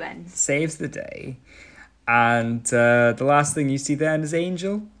 Buffy wins. Saves the day. And the last thing you see then is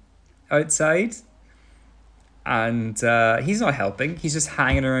Angel outside. And he's not helping. He's just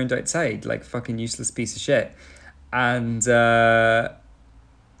hanging around outside like a fucking useless piece of shit. And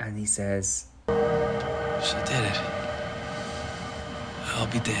he says, She did it. I'll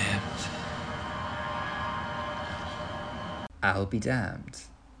be damned. I'll be damned.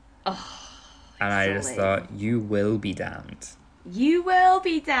 Oh, and I just thought, you will be damned. You will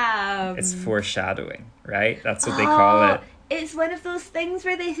be damned. It's foreshadowing, right? That's what they call it. It's one of those things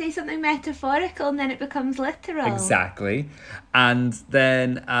where they say something metaphorical and then it becomes literal. Exactly. And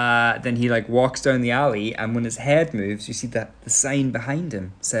then he like walks down the alley, and when his head moves, you see that the sign behind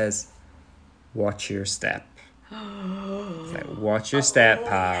him says, "Watch your step." It's like, watch your step,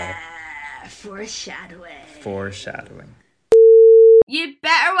 pal. Yeah. Foreshadowing. You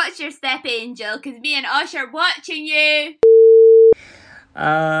better watch your step, Angel, because me and Osh are watching you.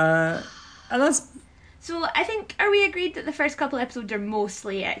 And that's... So I think, are we agreed that the first couple episodes are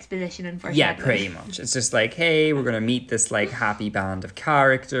mostly exposition and foreshadowing? Yeah, pretty much. It's just like, hey, we're going to meet this like happy band of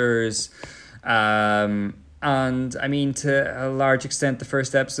characters. And I mean, to a large extent, the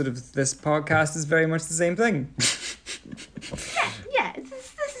first episode of this podcast is very much the same thing. Yeah.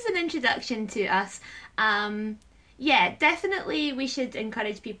 This is an introduction to us. Yeah, definitely we should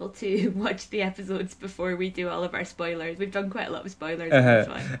encourage people to watch the episodes before we do all of our spoilers. We've done quite a lot of spoilers in this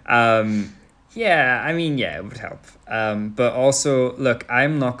one. Yeah, I mean, yeah, it would help. But also, look,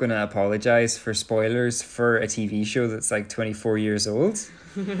 I'm not going to apologize for spoilers for a TV show that's like 24 years old.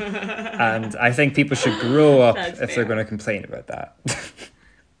 And I think people should grow up if they're going to complain about that.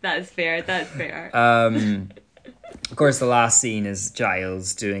 That's fair. Of course, the last scene is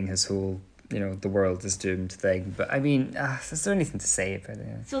Giles doing his whole, you know, the world is doomed thing. But I mean, is there anything to say about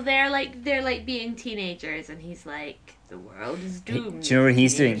it? So they're like being teenagers, and he's like, the world is doomed. Do you know what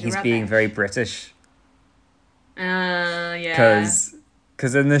he's doing? He's being very British. Yeah.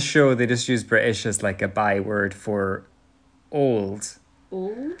 Because in this show, they just use British as like a byword for old.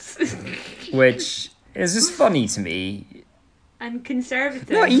 Old? Which is just funny to me. And conservative.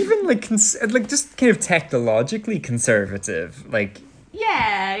 Not even like just kind of technologically conservative. Like,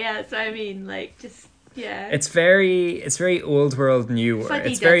 yeah. So I mean, like, just yeah. It's very old world, new world.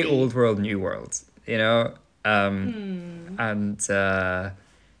 It's very old world, new world. You know, and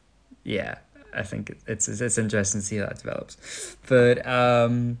yeah, I think it's interesting to see how that develops. But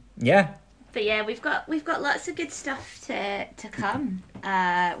yeah. But yeah, we've got lots of good stuff to come.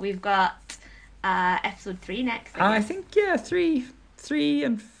 We've got episode 3 next. I think yeah, 3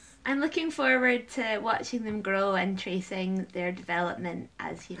 and. I'm looking forward to watching them grow and tracing their development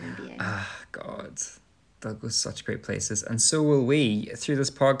as human beings. Ah, God, they'll go such great places, and so will we. Through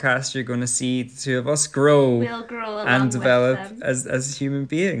this podcast, you're going to see the two of us grow. We'll grow along and develop with them. as human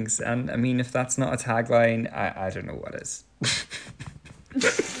beings. And I mean, if that's not a tagline, I don't know what is.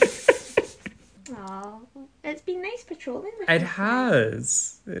 Aww, it's been nice patrolling with It you.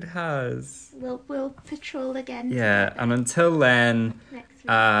 has. We'll patrol again. Yeah, together. and until then, Next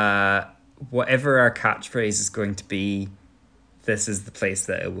week. whatever our catchphrase is going to be, this is the place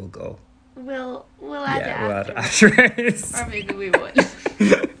that it will go. We'll add it we'll add afterwards. it. Or maybe we won't.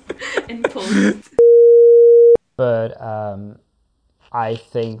 In post. But I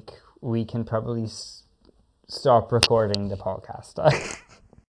think we can probably stop recording the podcast.